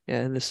you?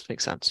 Yeah, this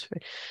makes sense.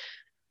 Right?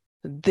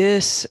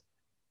 This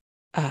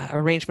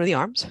arrangement of the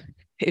arms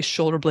is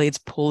shoulder blades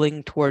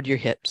pulling toward your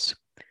hips.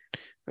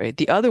 Right?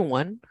 The other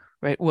one,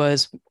 right,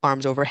 was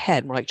arms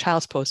overhead, more like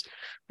child's pose,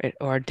 right,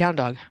 or down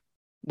dog,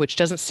 which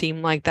doesn't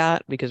seem like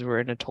that because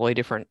we're in a totally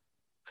different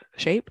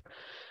shape,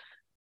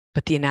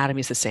 but the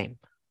anatomy is the same.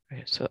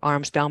 Right? So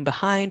arms down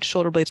behind,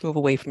 shoulder blades move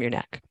away from your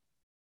neck.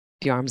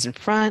 The arms in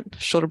front,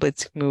 shoulder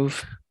blades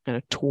move kind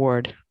of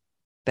toward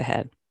the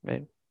head,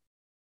 right?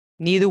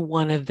 Neither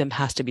one of them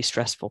has to be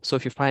stressful. So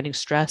if you're finding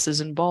stress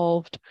is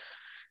involved,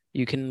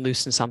 you can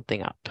loosen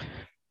something up.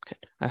 Okay.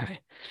 All right.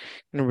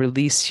 And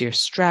release your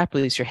strap,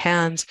 release your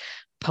hands.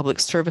 Public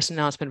service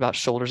announcement about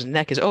shoulders and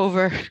neck is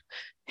over.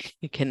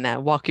 You can now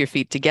walk your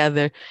feet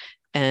together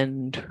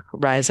and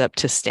rise up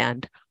to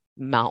stand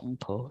mountain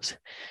pose.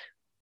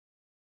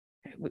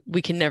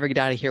 We can never get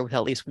out of here with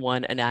at least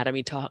one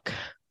anatomy talk.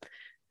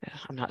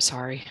 I'm not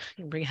sorry.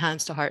 Bring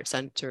hands to heart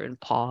center and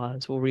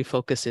pause. We'll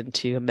refocus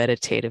into a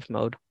meditative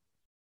mode.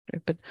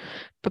 Right?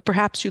 But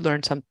perhaps you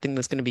learned something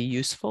that's going to be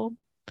useful.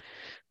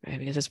 Right?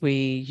 Because as we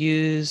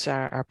use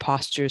our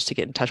postures to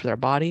get in touch with our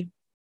body,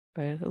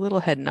 right, a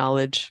little head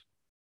knowledge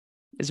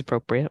is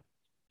appropriate.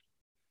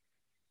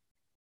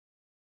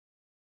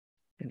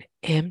 And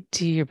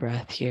empty your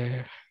breath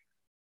here.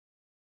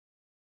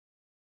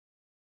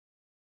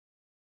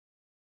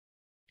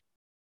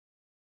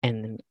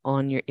 And then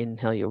on your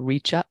inhale, you'll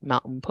reach up,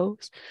 mountain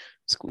pose.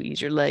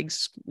 Squeeze your legs,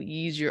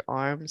 squeeze your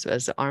arms.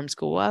 As the arms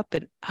go up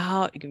and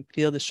out, you can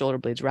feel the shoulder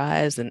blades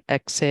rise. And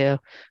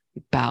exhale,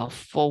 bow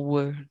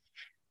forward.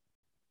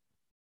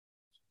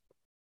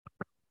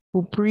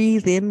 We'll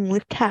breathe in,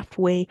 lift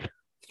halfway,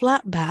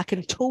 flat back,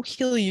 and toe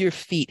heel your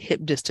feet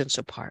hip distance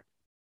apart.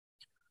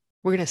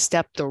 We're going to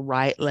step the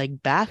right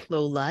leg back,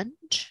 low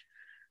lunge.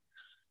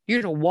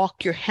 You're going to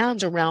walk your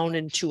hands around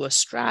into a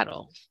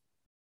straddle.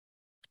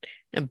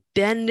 And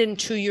bend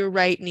into your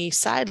right knee,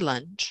 side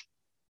lunge.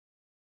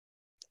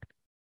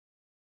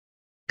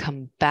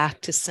 Come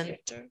back to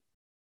center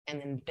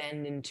and then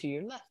bend into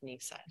your left knee,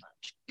 side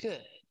lunge.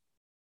 Good.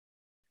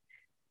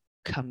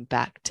 Come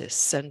back to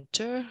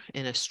center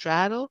in a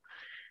straddle.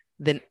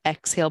 Then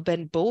exhale,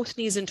 bend both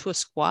knees into a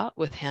squat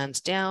with hands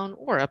down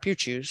or up, you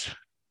choose.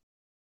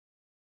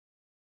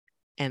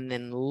 And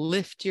then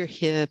lift your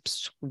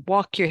hips,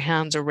 walk your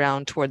hands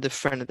around toward the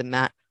front of the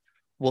mat.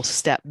 We'll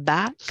step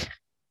back,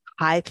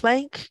 high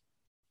plank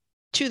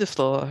to the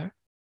floor,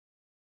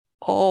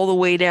 all the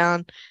way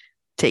down.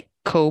 Take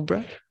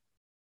cobra.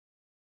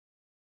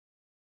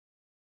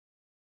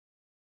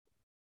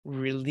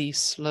 Release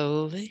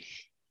slowly.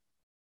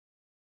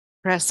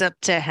 Press up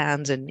to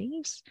hands and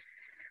knees.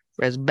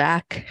 Press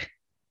back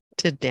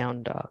to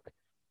down dog.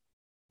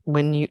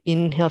 When you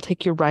inhale,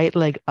 take your right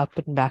leg up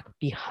and back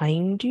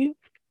behind you.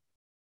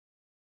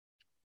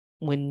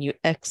 When you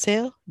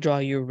exhale, draw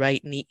your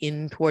right knee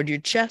in toward your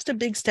chest, a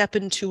big step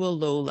into a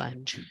low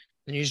lunge.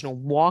 And you're just going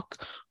to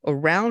walk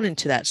around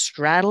into that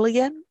straddle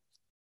again.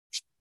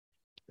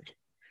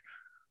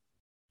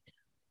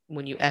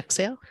 When you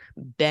exhale,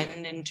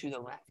 bend into the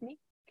left knee.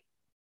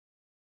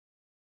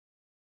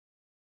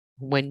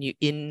 When you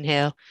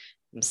inhale,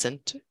 from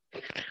center.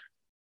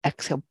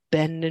 Exhale,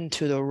 bend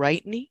into the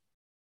right knee.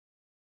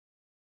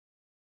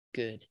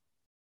 Good.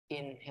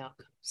 Inhale,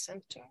 come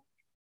center.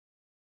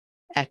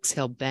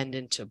 Exhale, bend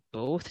into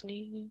both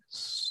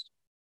knees.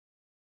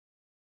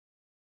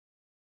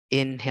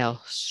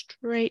 Inhale,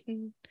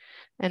 straighten.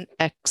 And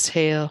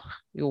exhale,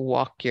 you'll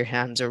walk your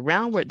hands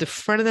around. We're at the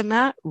front of the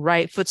mat.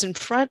 Right foot's in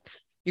front.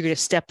 You're going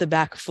to step the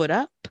back foot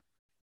up.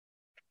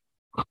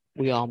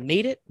 We all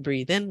made it.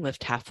 Breathe in,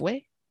 lift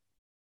halfway.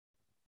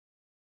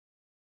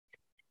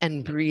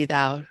 And breathe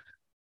out.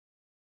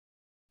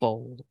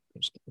 Fold.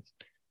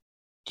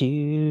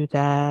 Do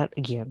that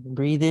again.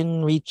 Breathe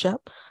in, reach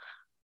up.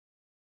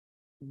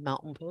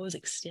 Mountain pose,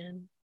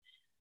 extend.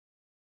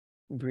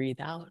 Breathe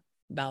out,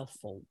 bow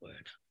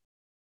forward.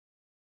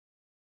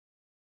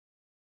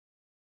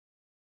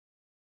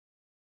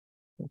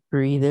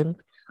 Breathe in,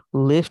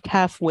 lift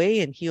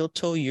halfway and heel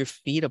toe your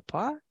feet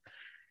apart.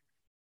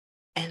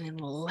 And then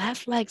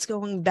left leg's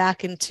going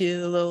back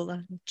into the low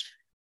lunge.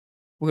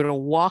 We're going to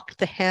walk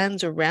the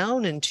hands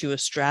around into a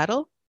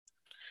straddle.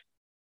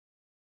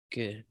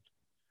 Good.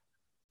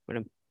 We're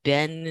going to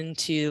bend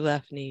into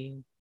left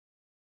knee.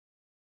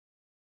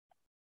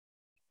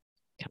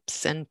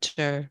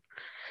 center,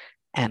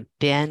 and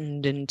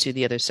bend into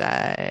the other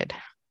side.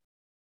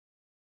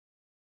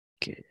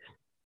 Good.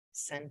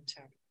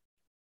 Center.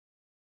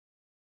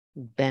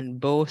 Bend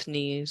both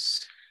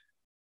knees.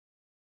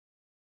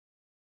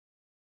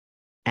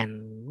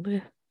 And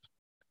lift.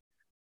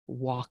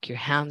 Walk your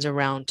hands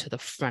around to the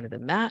front of the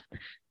mat. I'm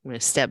going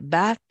to step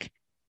back,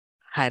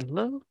 high,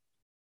 low.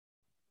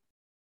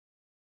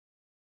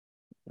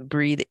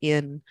 Breathe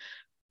in,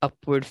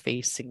 upward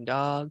facing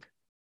dog.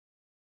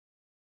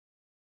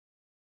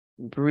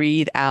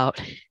 Breathe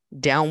out,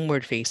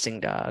 downward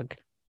facing dog.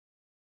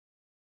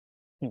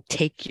 And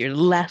take your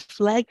left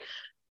leg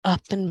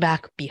up and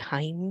back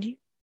behind you.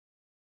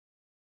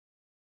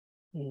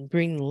 And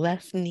bring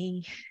left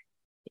knee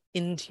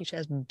into your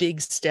chest, big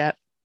step.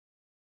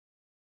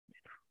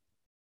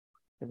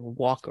 And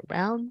walk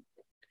around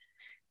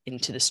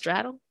into the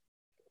straddle.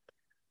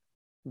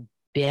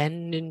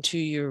 Bend into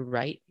your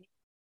right.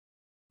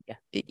 Yeah,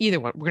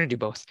 either one. We're going to do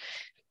both.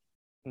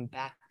 And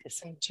back to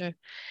center.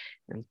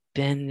 And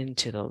bend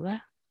into the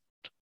left.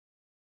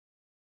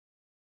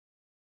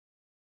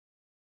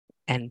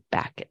 And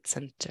back at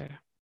center.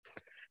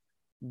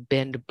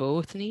 Bend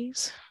both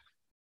knees.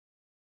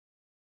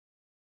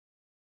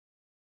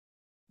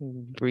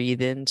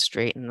 Breathe in,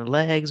 straighten the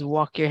legs.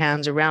 Walk your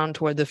hands around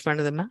toward the front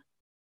of the mat.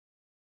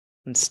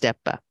 And step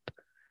up.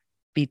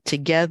 Feet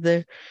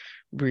together.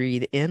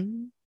 Breathe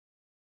in.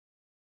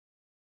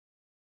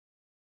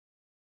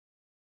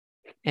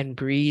 And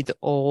breathe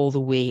all the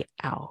way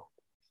out.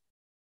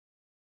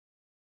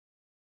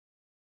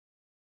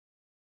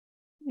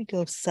 Here we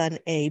go, sun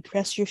A.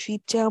 Press your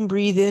feet down,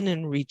 breathe in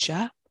and reach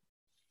up.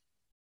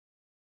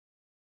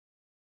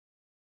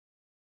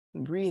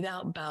 Breathe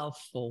out, bow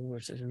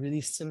forward. It's a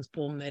really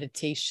simple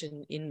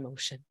meditation in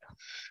motion.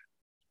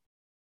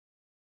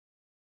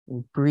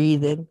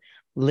 Breathe in,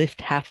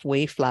 lift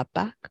halfway, flat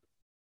back.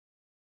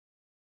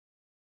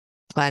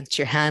 Plant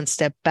your hands,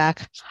 step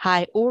back,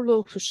 high or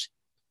low push.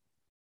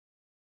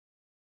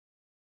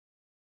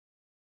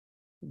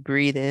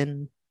 Breathe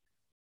in.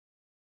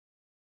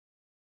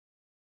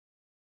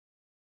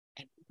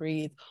 And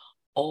breathe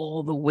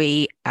all the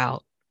way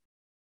out.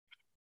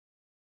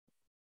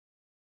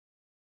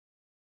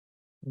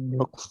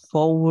 Look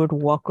forward,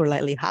 walk or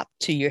lightly hop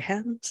to your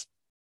hands.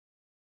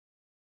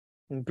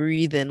 And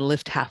breathe in,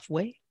 lift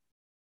halfway.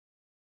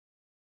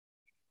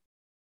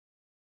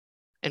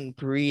 And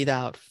breathe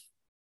out,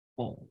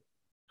 fold.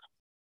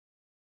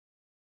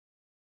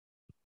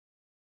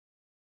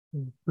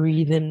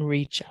 Breathe in,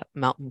 reach up,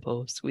 mountain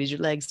pose. Squeeze your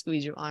legs,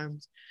 squeeze your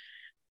arms,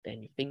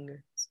 bend your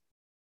fingers.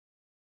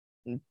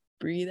 And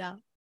breathe out,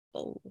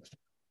 fold.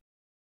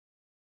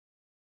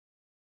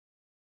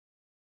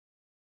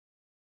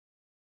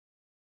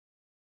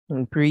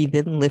 And breathe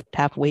in, lift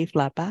halfway,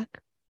 flat back.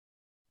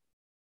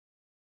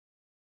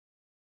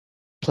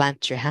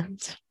 Plant your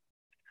hands.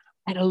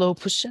 And a low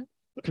push-up.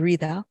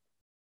 Breathe out.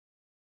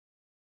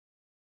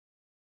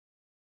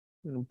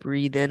 And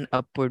breathe in,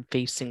 upward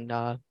facing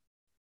dog.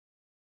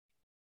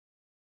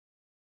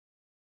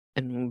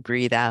 And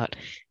breathe out,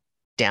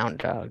 down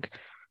dog.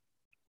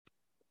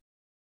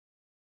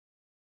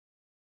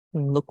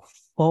 And look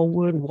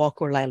forward,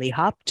 walk or lightly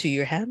hop to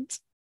your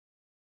hands.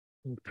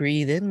 And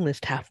breathe in,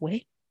 lift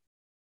halfway.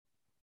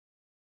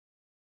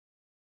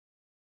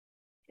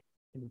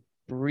 And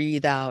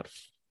breathe out,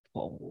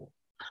 fold.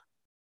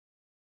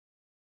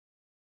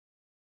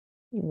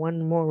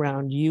 One more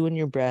round, you and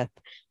your breath.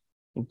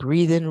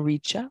 Breathe in,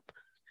 reach up.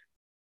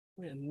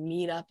 We're going to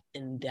meet up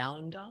in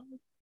down dog.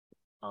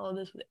 Follow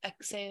this with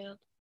exhale.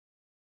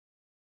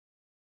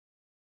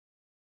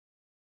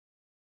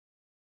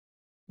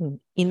 And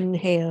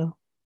inhale.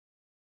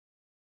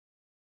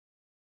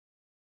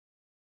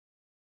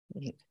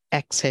 And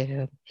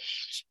exhale.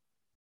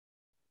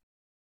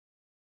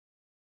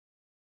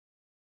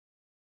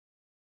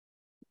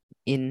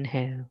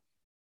 Inhale.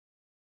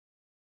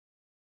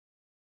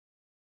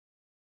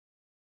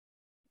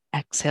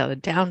 Exhale,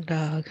 down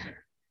dog.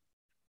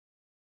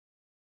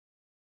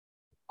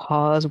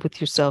 Pause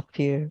with yourself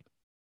here.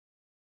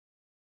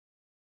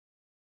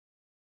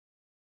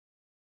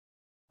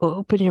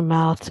 Open your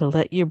mouth to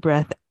let your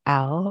breath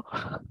out.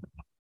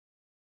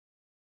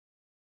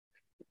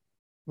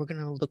 We're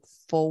going to look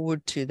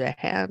forward to the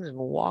hands and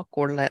walk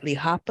or lightly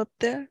hop up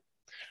there.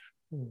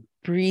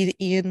 Breathe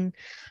in,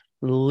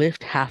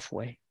 lift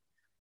halfway.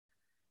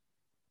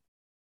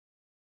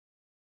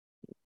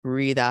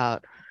 Breathe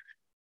out.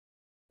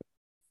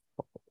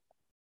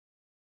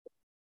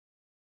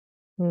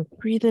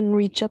 Breathe in,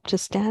 reach up to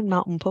stand,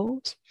 mountain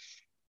pose.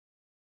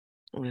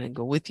 I'm going to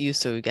go with you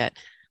so we got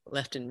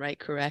left and right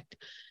correct.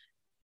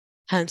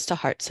 Hands to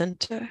heart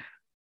center.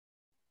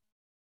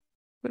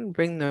 We're going to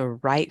bring the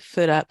right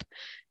foot up.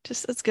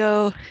 Just let's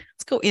go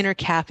inner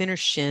calf, inner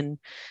shin,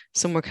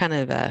 somewhere kind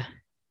of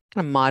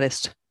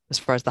modest as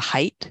far as the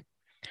height.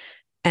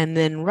 And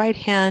then right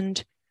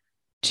hand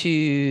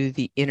to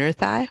the inner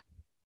thigh,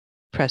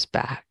 press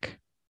back.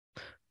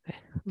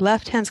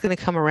 Left hand's going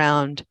to come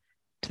around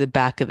to the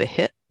back of the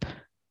hip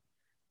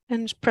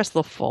and just press a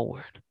little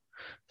forward.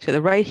 So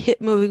the right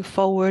hip moving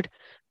forward,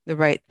 the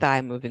right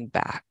thigh moving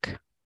back.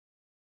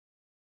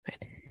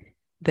 Right.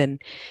 Then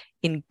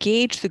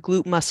engage the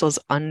glute muscles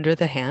under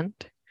the hand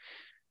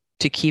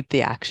to keep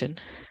the action.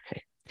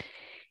 Right.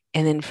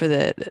 And then for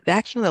the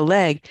action of the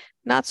leg,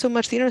 not so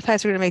much the inner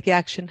thighs are going to make the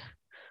action,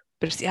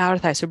 but it's the outer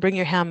thigh. So bring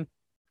your hand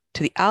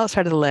to the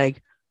outside of the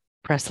leg,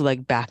 press the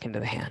leg back into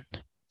the hand.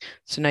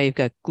 So now you've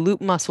got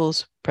glute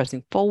muscles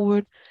pressing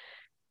forward,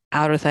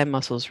 outer thigh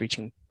muscles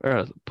reaching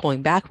or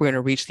pulling back. We're going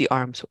to reach the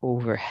arms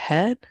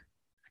overhead.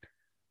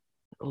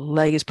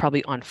 Leg is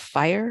probably on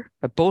fire,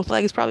 or both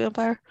legs is probably on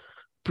fire.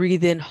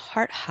 Breathe in,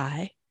 heart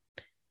high.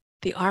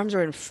 The arms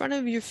are in front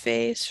of your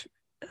face.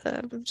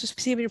 Just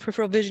see in your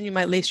peripheral vision, you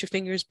might lace your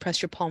fingers,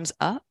 press your palms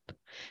up.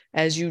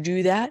 As you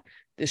do that,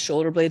 the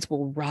shoulder blades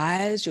will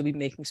rise. You'll be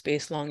making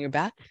space along your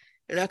back.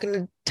 They're not going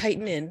to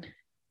tighten in,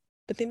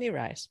 but they may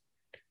rise.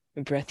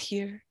 And breath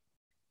here.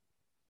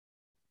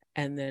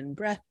 And then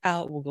breath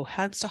out. We'll go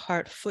hands to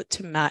heart, foot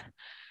to mat.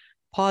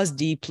 Pause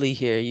deeply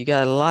here. You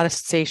got a lot of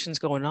sensations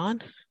going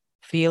on.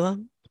 Feel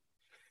them.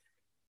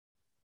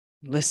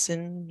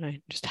 Listen,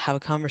 right? Just have a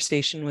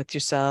conversation with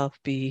yourself.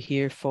 Be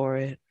here for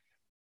it.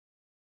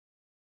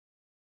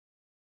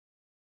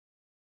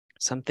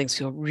 Some things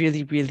feel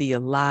really, really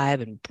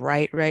alive and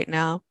bright right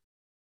now.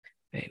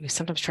 Right? We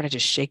sometimes try to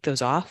just shake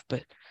those off,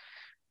 but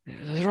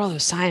those are all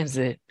those signs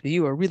that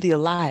you are really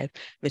alive,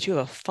 that you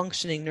have a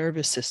functioning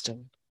nervous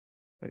system,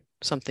 right?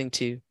 Something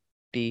to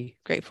be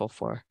grateful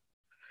for.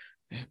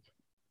 Right?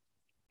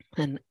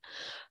 And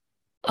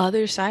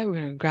other side, we're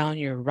going to ground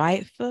your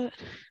right foot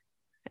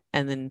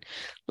and then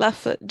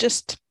left foot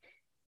just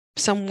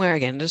somewhere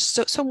again,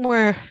 just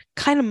somewhere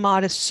kind of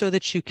modest so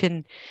that you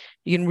can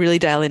really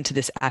dial into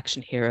this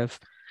action here of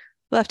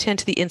left hand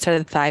to the inside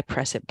of the thigh,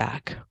 press it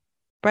back.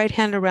 Right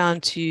hand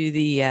around to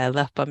the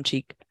left bum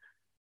cheek,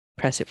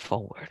 press it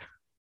forward.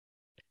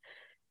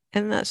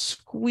 And that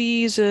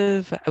squeeze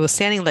of, well,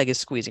 standing leg is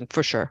squeezing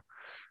for sure,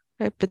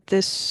 right? But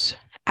this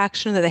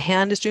action that the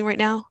hand is doing right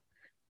now,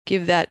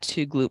 give that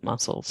to glute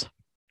muscles.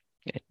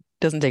 It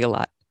doesn't take a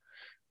lot.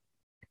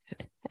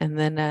 And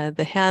then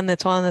the hand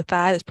that's on the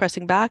thigh that's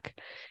pressing back,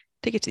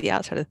 take it to the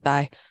outside of the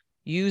thigh.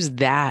 Use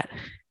that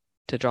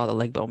to draw the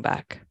leg bone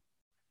back.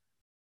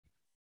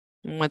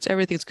 And once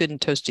everything's good and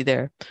toasty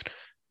there,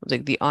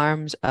 like the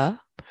arms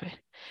up, right?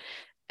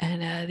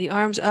 And the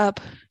arms up,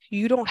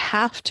 you don't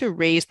have to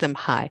raise them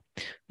high.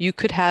 You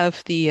could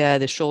have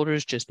the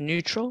shoulders just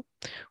neutral.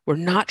 We're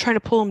not trying to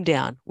pull them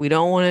down. We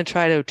don't want to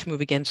try to move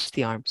against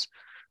the arms.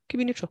 It can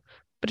be neutral.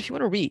 But if you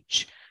want to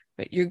reach,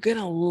 right, you're going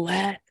to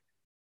let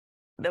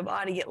the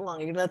body get long.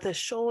 You're going to let the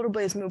shoulder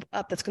blades move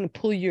up. That's going to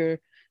pull your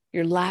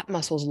lat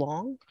muscles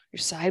long, your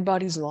side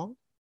bodies long.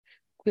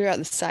 Clear out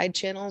the side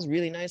channels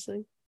really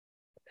nicely.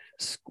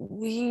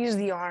 Squeeze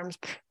the arms,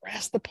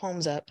 press the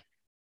palms up.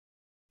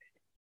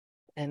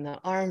 And the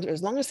arms,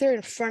 as long as they're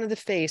in front of the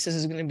face, this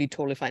is going to be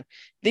totally fine.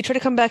 They try to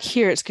come back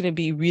here, it's going to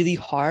be really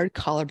hard.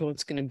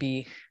 Collarbone's going to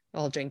be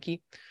all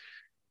janky.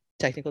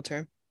 Technical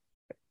term.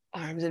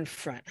 Arms in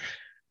front,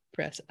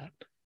 press up.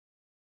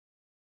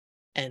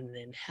 And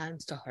then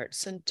hands to heart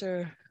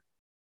center.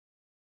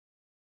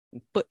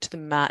 And foot to the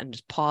mat and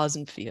just pause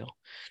and feel.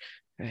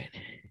 Right.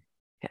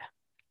 Yeah.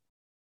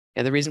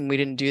 Yeah, the reason we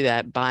didn't do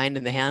that bind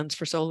in the hands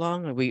for so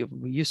long, we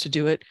used to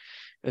do it.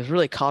 It was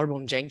really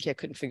collarbone janky. I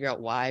couldn't figure out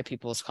why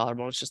people's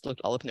collarbones just looked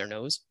all up in their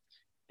nose.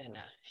 And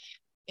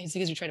it's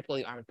because you're trying to pull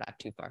the arms back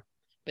too far.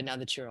 But now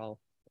that you're all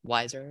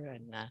wiser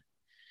and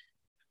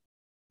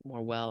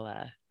more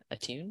well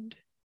attuned,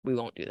 we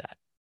won't do that.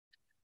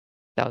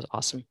 That was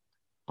awesome.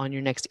 On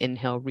your next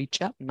inhale,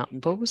 reach up, mountain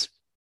pose.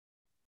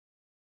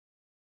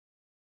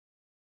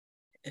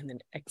 And then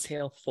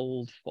exhale,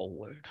 fold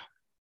forward.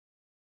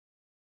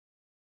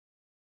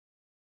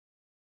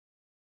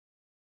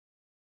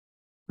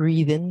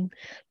 Breathe in,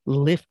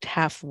 lift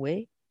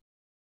halfway.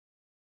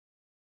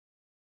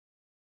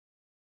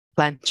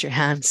 Plant your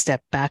hands,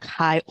 step back,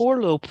 high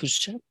or low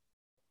push-up.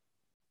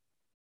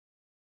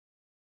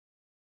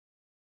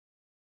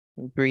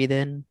 Breathe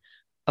in,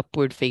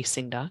 upward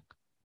facing dog.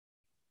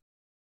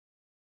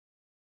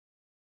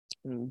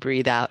 And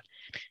breathe out,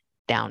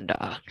 down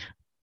dog.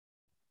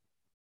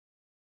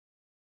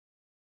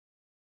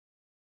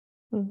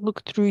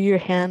 Look through your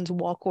hands,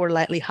 walk or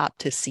lightly hop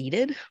to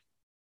seated.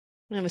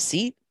 Have a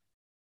seat.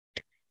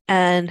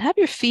 And have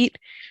your feet,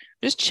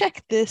 just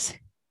check this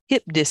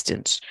hip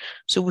distance.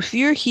 So if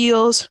your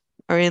heels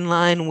are in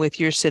line with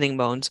your sitting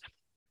bones,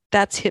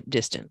 that's hip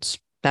distance.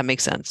 That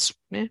makes sense.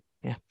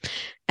 Yeah.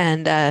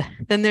 And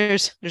then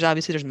there's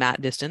obviously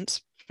mat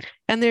distance.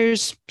 And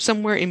there's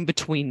somewhere in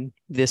between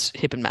this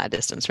hip and mat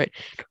distance, right?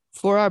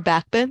 For our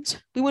back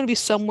bends, we want to be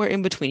somewhere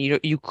in between.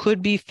 You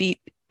could be feet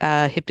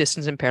hip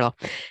distance in parallel.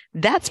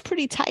 That's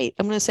pretty tight,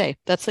 I'm going to say.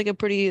 That's a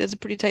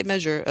pretty tight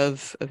measure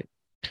of it.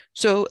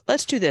 So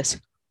let's do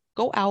this.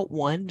 Go out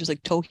one, just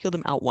like toe heel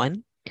them out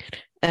one.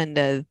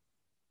 And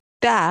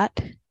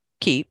that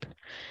keep.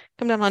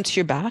 Come down onto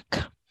your back.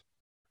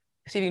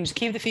 See if you can just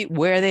keep the feet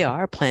where they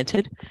are,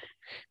 planted.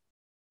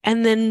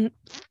 And then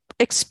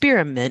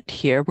experiment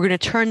here. We're going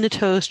to turn the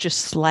toes just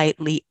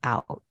slightly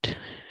out.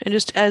 And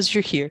just as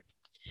you're here,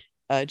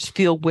 just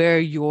feel where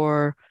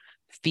your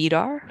feet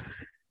are,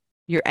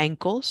 your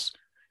ankles,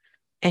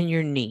 and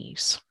your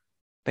knees.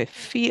 By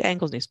feet,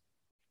 ankles, knees.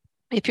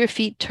 If your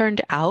feet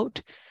turned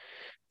out,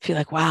 feel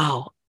like,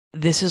 wow,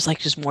 this is like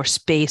just more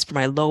space for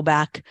my low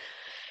back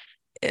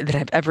than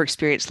I've ever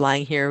experienced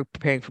lying here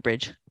preparing for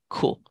bridge.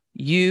 Cool.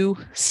 You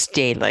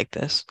stay like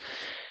this.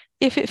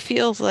 If it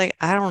feels like,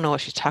 I don't know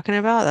what she's talking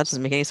about, that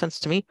doesn't make any sense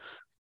to me,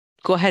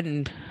 go ahead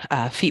and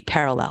feet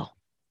parallel.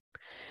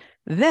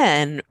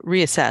 Then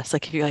reassess.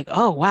 Like if you're like,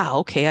 oh, wow,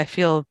 okay, I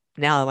feel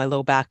now that my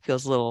low back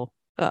feels a little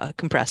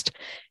compressed.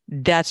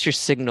 That's your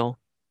signal,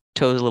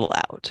 toes a little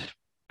out,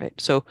 right?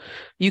 So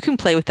you can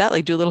play with that,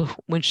 like do a little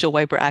windshield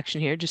wiper action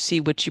here, just see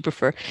what you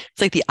prefer.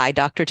 It's like the eye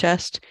doctor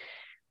test,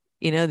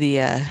 the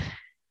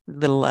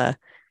little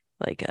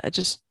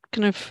just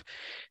kind of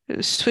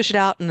swish it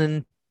out and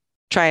then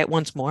try it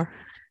once more,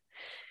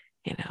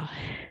 you know.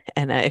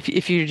 And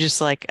if you're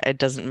just like, it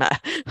doesn't matter,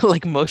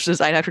 like most of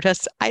those eye doctor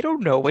tests, I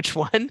don't know which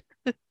one,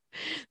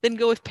 then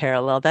go with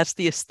parallel. That's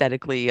the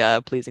aesthetically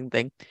pleasing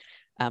thing.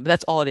 But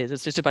that's all it is.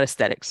 It's just about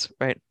aesthetics,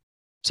 right?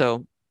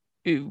 So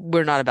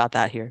we're not about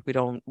that here.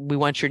 We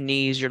want your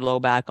knees, your low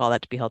back, all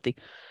that to be healthy.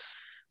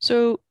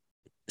 So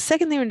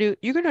second thing we're gonna do,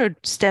 you're gonna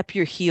step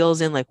your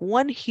heels in like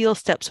one heel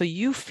step so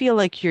you feel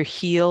like your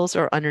heels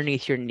are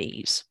underneath your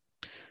knees,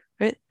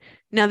 right?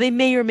 Now they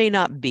may or may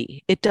not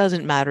be. It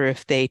doesn't matter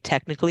if they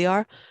technically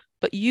are,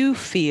 but you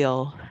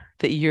feel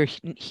that your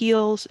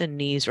heels and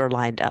knees are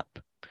lined up.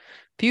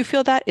 If you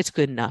feel that, it's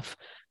good enough.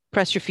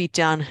 Press your feet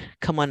down,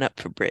 come on up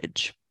for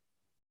bridge.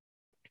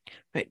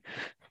 Right?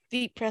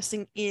 Feet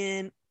pressing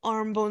in,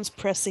 arm bones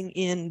pressing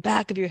in,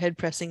 back of your head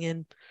pressing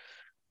in.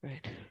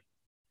 Right.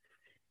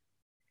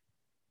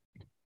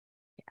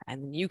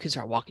 And then you can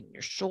start walking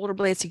your shoulder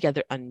blades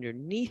together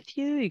underneath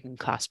you. You can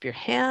clasp your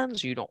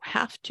hands. You don't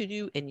have to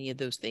do any of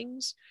those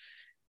things.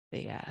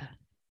 The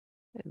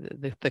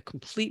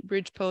complete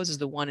bridge pose is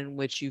the one in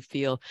which you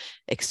feel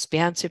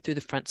expansive through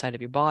the front side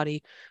of your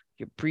body.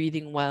 You're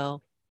breathing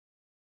well.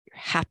 You're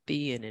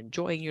happy and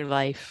enjoying your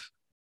life.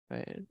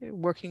 Right?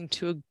 Working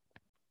to a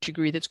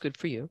degree that's good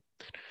for you.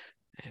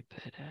 Right?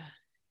 But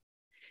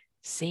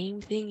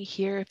same thing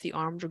here if the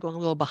arms are going a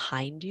little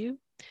behind you,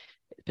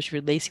 especially if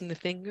you're lacing the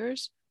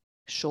fingers,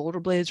 shoulder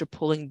blades are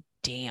pulling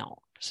down.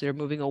 So they're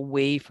moving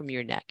away from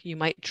your neck. You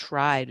might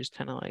try just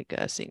kind of like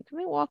seeing, can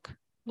I walk a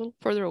little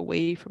further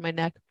away from my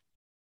neck?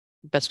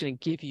 That's going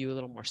to give you a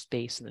little more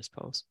space in this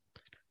pose.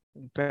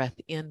 Breath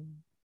in.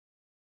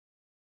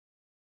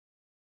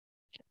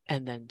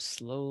 And then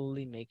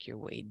slowly make your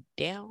way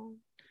down.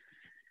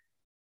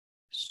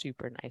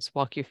 Super nice.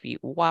 Walk your feet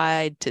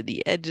wide to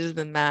the edges of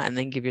the mat and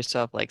then give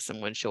yourself like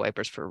some windshield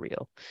wipers for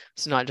real.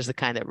 So not just the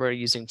kind that we're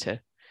using to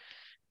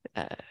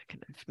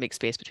kind of make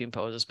space between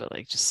poses, but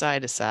like just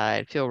side to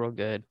side, feel real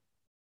good.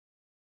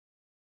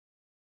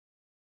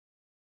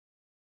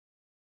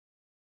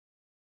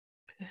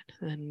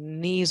 The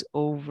knees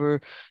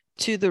over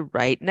to the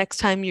right. Next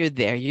time you're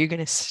there, you're going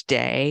to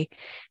stay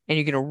and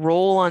you're going to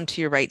roll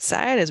onto your right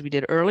side as we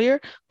did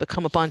earlier, but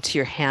come up onto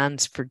your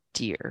hands for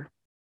deer.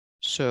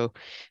 So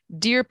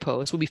deer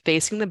pose will be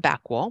facing the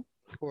back wall,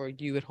 or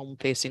you at home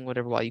facing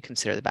whatever wall you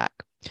consider the back.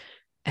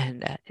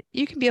 And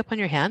you can be up on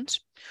your hands.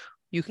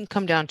 You can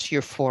come down to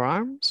your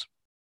forearms.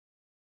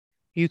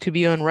 You could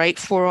be on right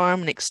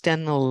forearm and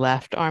extend the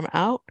left arm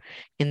out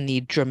in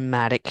the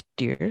dramatic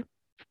deer.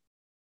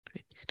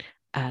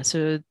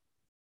 So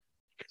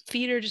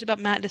feet are just about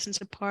mat distance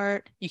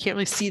apart. You can't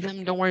really see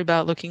them. Don't worry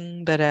about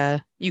looking,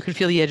 but you can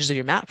feel the edges of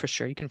your mat for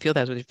sure. You can feel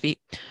that with your feet.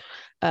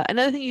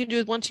 Another thing you can do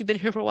is once you've been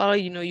here for a while,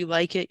 you know you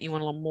like it, you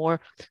want a little more,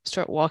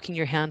 start walking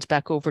your hands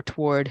back over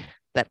toward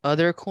that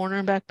other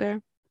corner back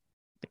there.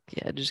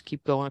 Yeah, just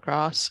keep going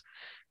across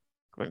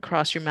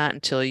your mat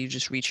until you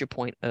just reach your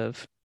point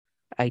of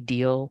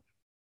ideal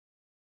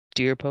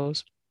deer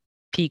pose,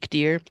 peak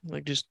deer.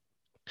 Like just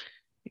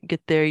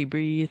get there, you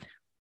breathe.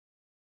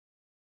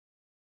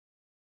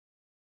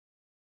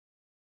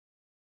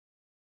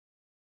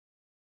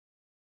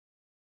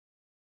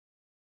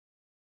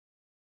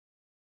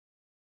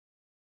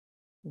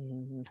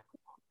 And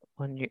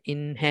on your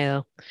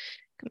inhale,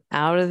 come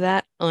out of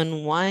that,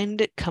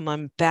 unwind it, come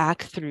on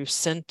back through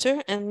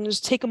center, and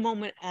just take a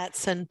moment at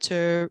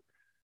center.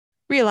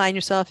 Realign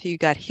yourself. You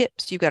got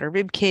hips, you got a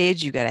rib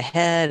cage, you got a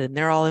head, and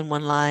they're all in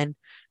one line.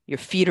 Your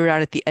feet are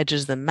out at the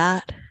edges of the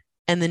mat,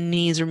 and the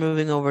knees are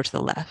moving over to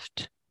the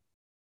left.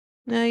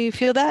 Now you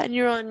feel that, and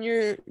you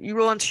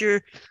roll onto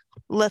your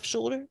left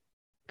shoulder,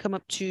 come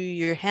up to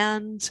your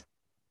hands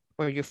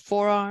or your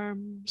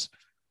forearms,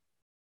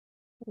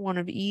 one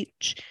of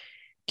each.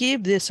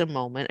 Give this a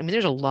moment. I mean,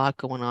 there's a lot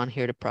going on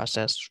here to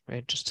process,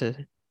 right? Just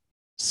to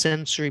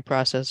sensory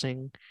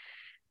processing.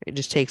 It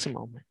just takes a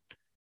moment.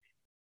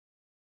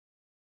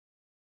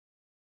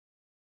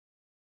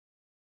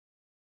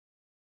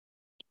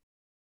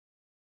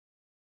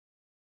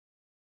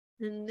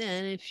 And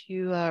then if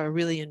you are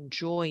really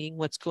enjoying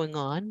what's going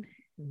on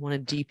and want to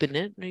deepen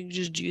it, you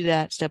just do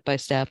that step by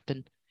step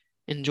and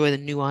enjoy the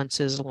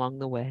nuances along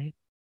the way.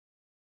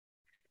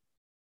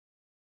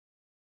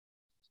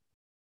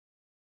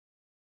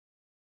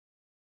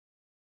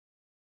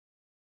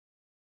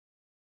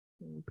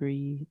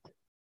 Breathe.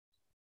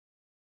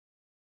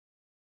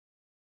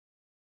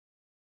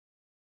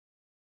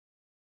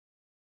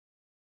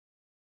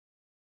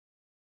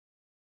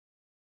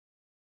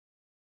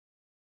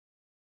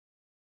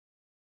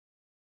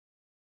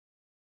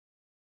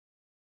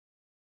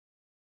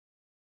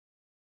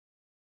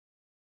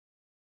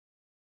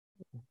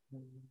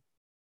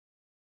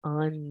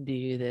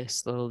 Undo this,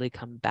 slowly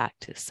come back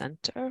to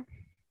center.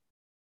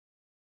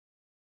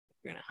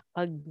 You're gonna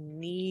hug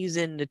knees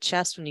into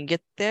chest when you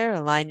get there.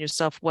 Align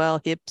yourself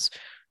well, hips,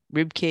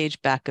 rib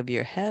cage, back of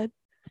your head.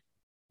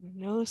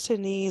 Nose to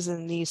knees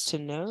and knees to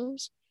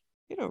nose.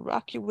 You're gonna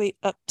rock your way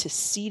up to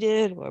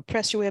seated or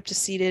press your way up to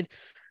seated.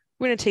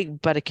 We're gonna take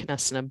Baddha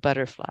Konasana,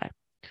 butterfly.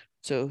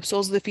 So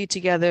soles of the feet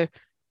together,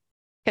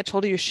 catch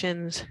hold of your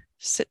shins,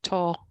 sit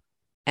tall,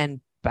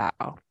 and bow.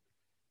 All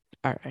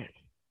right.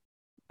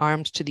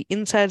 Arms to the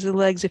insides of the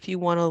legs if you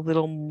want a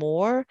little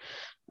more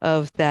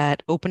of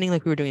that opening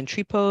like we were doing in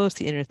tree pose,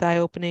 the inner thigh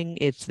opening,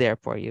 it's there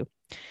for you.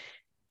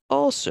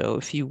 Also,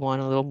 if you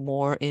want a little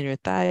more inner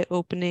thigh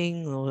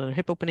opening, a little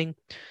hip opening,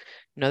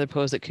 another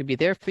pose that could be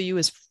there for you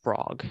is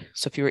frog.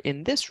 So if you were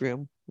in this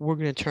room, we're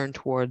going to turn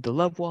toward the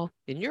love wall.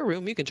 In your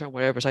room, you can turn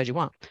whatever side you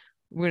want.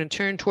 We're going to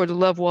turn toward the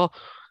love wall.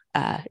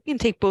 You can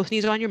take both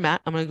knees on your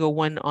mat. I'm going to go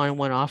one on,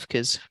 one off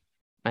because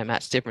my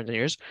mat's different than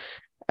yours,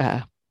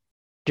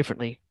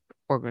 differently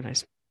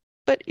organized.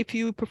 But if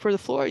you prefer the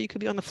floor, you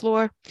could be on the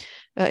floor.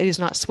 It is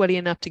not sweaty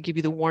enough to give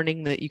you the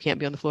warning that you can't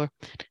be on the floor.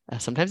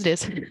 Sometimes it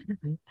is.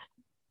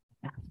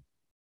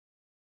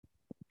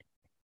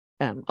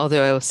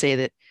 Although I will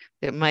say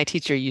that my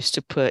teacher used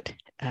to put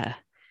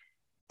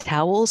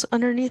towels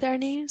underneath our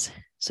knees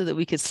so that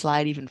we could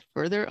slide even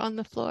further on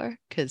the floor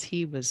because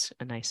he was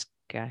a nice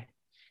guy.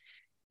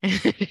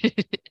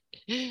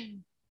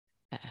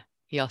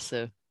 He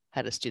also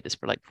had us do this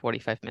for like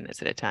 45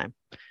 minutes at a time.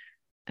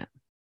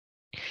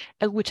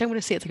 Which I'm going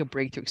to say it's like a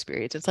breakthrough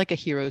experience. It's like a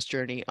hero's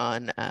journey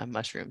on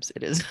mushrooms.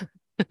 It is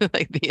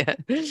like the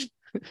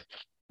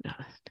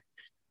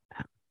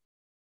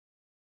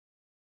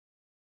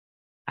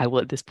I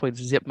will at this point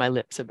zip my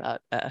lips about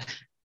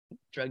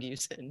drug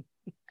use and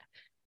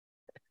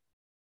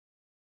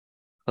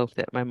hope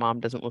that my mom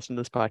doesn't listen to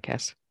this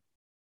podcast.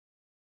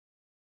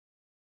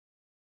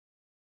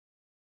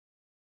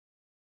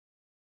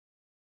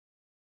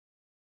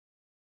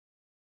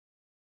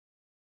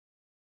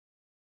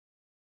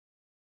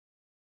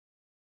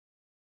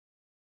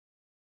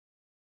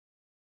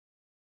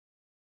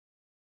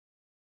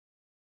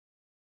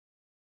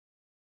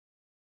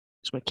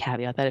 Just want to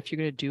caveat that if you're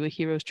going to do a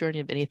hero's journey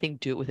of anything,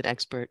 do it with an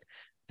expert.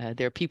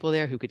 There are people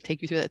there who can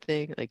take you through that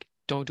thing. Like,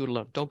 don't do it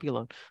alone. Don't be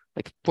alone.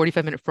 Like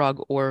 45-minute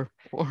frog or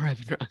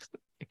heavy drugs.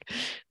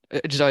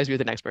 Just always be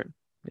with an expert.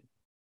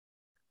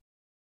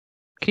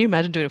 Can you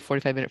imagine doing a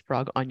 45-minute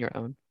frog on your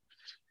own?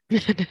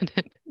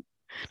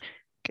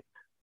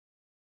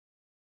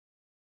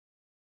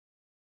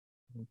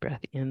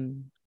 Breath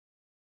in,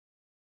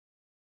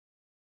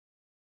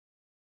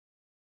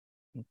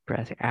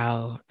 breath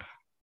out.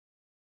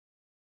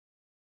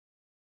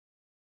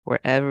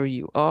 Wherever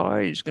you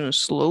are, you're just going to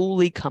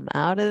slowly come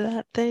out of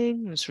that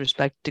thing, just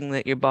respecting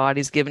that your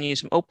body's giving you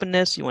some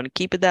openness. You want to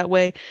keep it that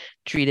way.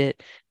 Treat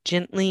it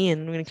gently,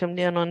 and we're going to come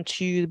down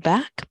onto the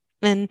back.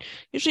 And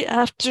usually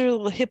after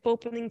the hip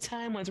opening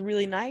time, what's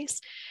really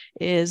nice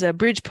is a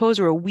bridge pose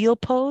or a wheel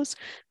pose.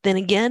 Then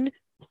again,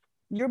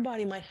 your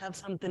body might have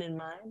something in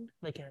mind,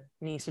 like a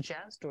knees to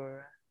chest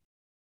or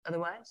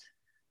otherwise.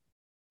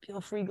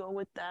 Feel free, go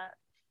with that.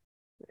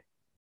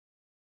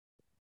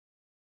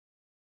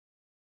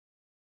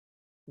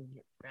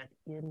 Breath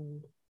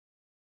in,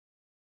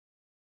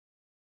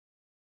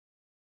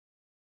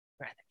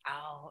 breath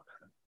out.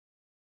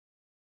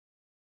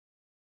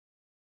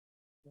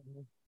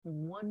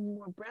 One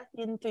more breath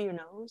in through your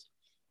nose.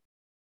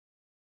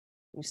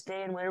 You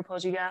stay in whatever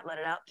pose you got, let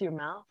it out through your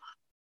mouth.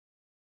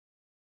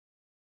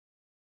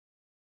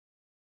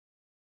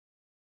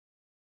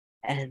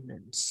 And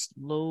then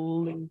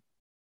slowly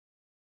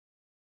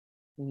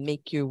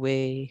make your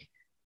way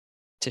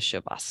to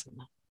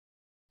Shavasana.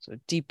 So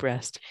deep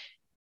rest.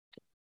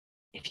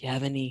 If you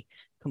have any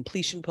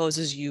completion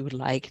poses you would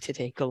like to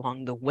take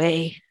along the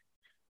way,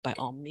 by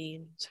all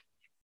means.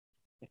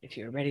 If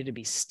you're ready to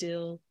be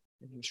still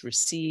and just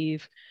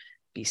receive,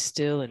 be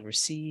still and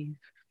receive.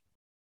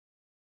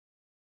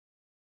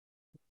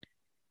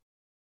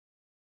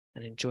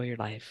 And enjoy your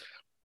life.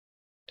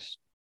 Just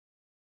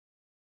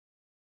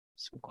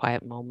some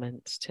quiet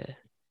moments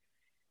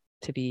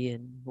to be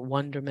in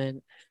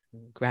wonderment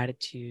and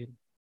gratitude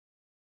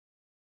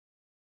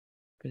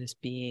for this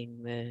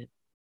being that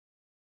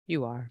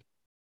you are.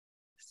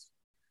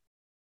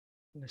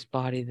 This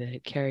body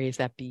that carries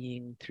that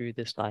being through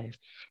this life.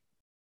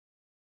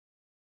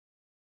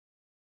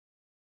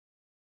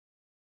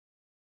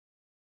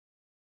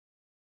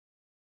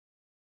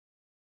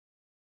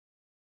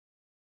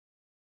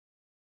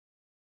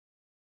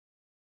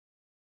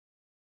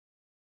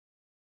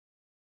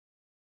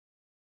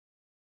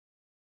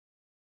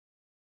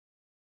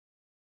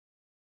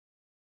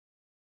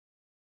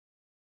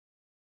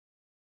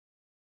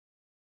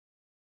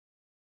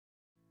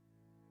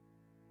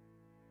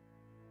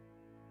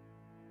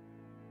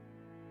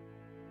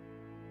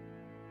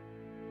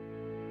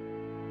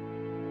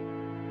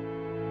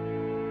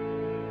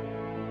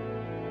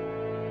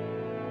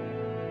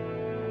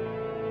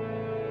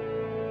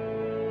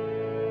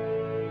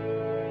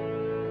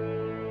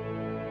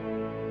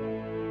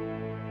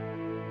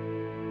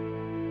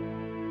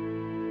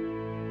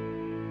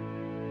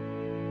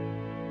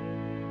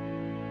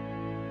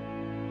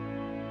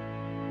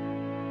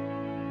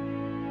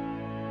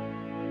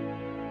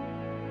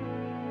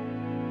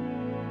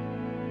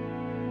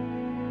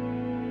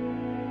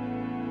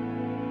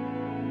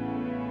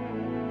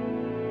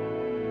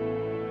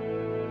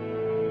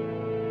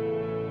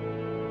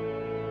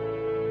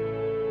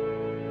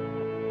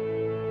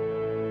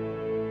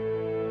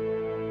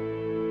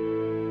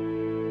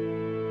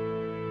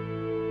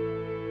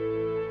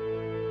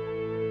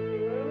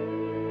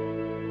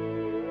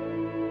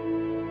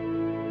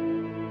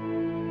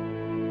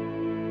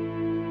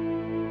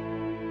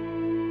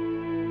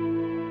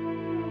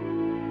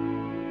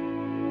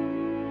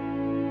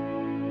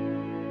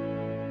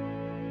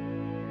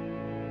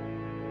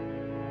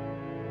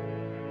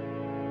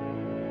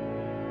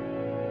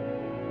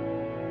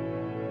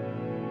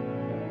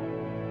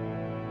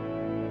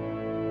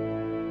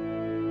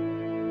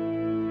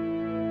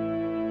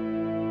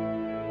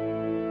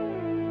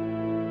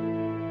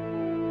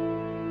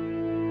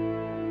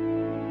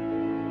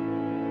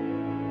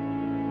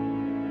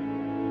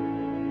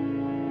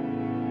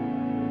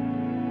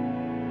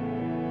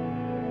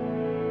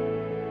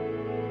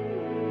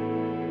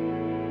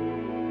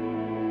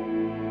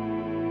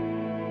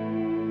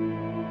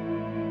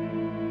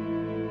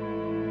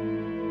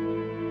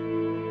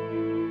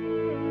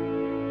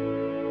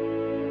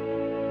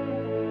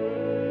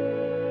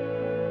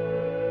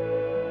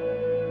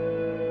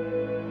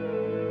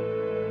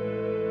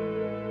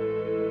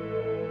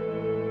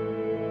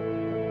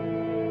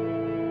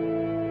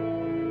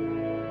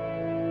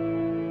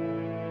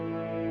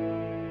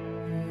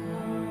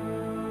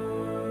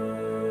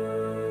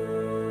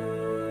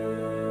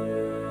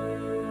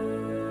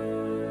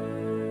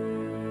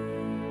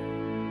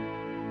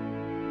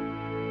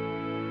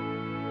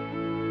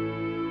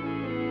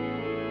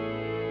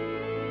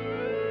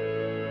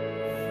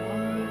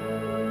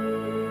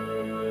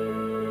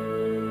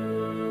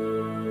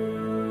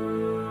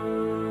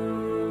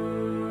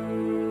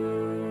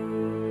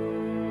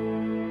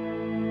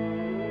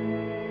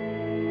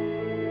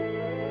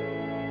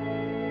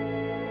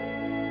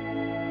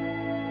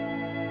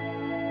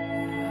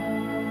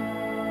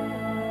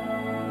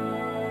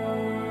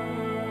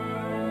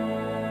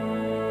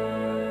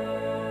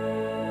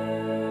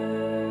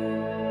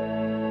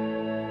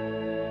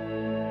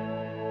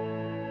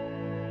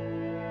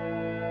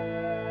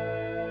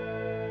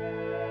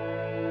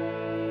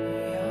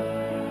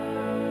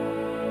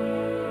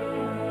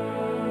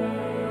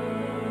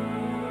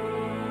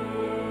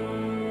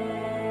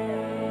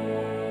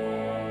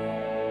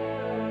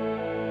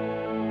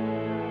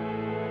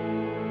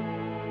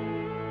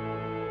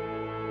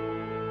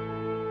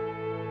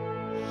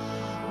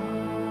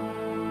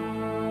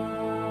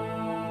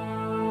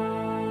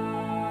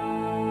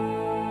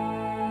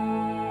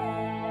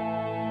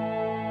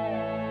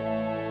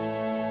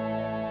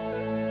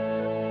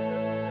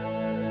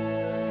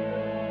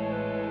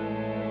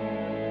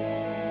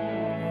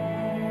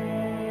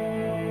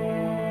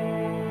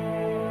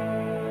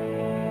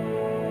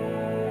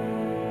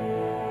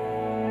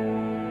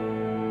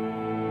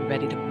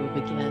 ready to move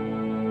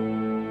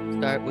again,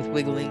 start with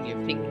wiggling your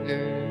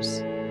fingers,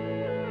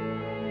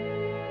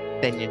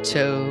 then your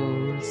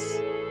toes.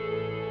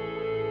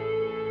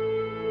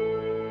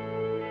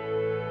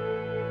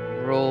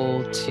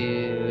 Roll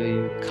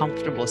to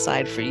comfortable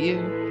side for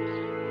you,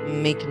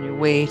 making your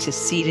way to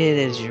seated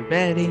as you're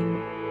ready.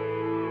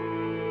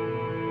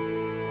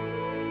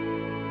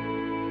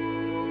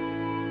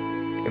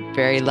 You're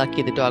very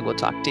lucky the dog will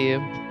talk to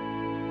you.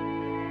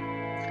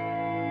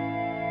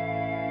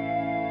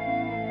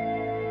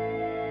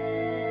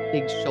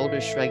 Big shoulder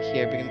shrug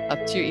here, bring them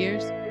up to your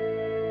ears.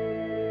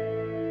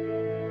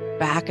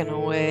 Backing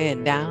away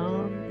and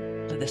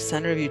down. Let the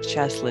center of your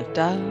chest lift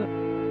up.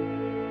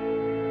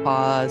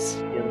 Pause,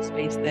 feel the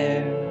space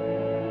there.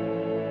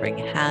 Bring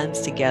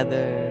hands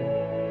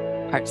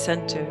together, heart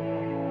center,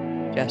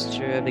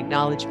 gesture of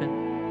acknowledgement,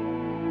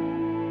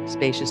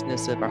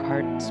 spaciousness of our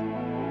hearts.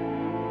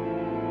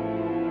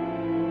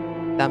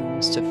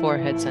 Thumbs to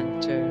forehead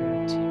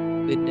center,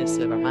 to goodness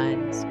of our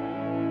minds.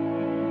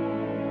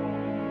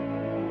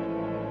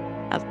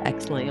 That's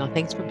excellent, y'all.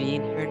 Thanks for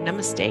being here.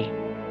 Namaste.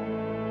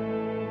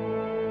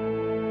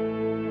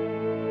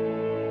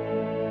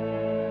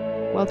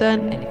 Well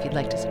done. And if you'd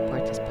like to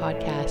support this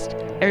podcast,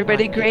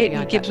 everybody great.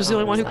 And Gibbs was the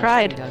only one who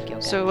cried.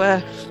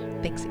 So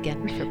thanks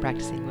again for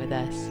practicing with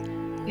us.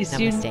 You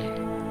soon.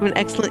 Have an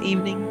excellent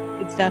evening.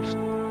 Good stuff.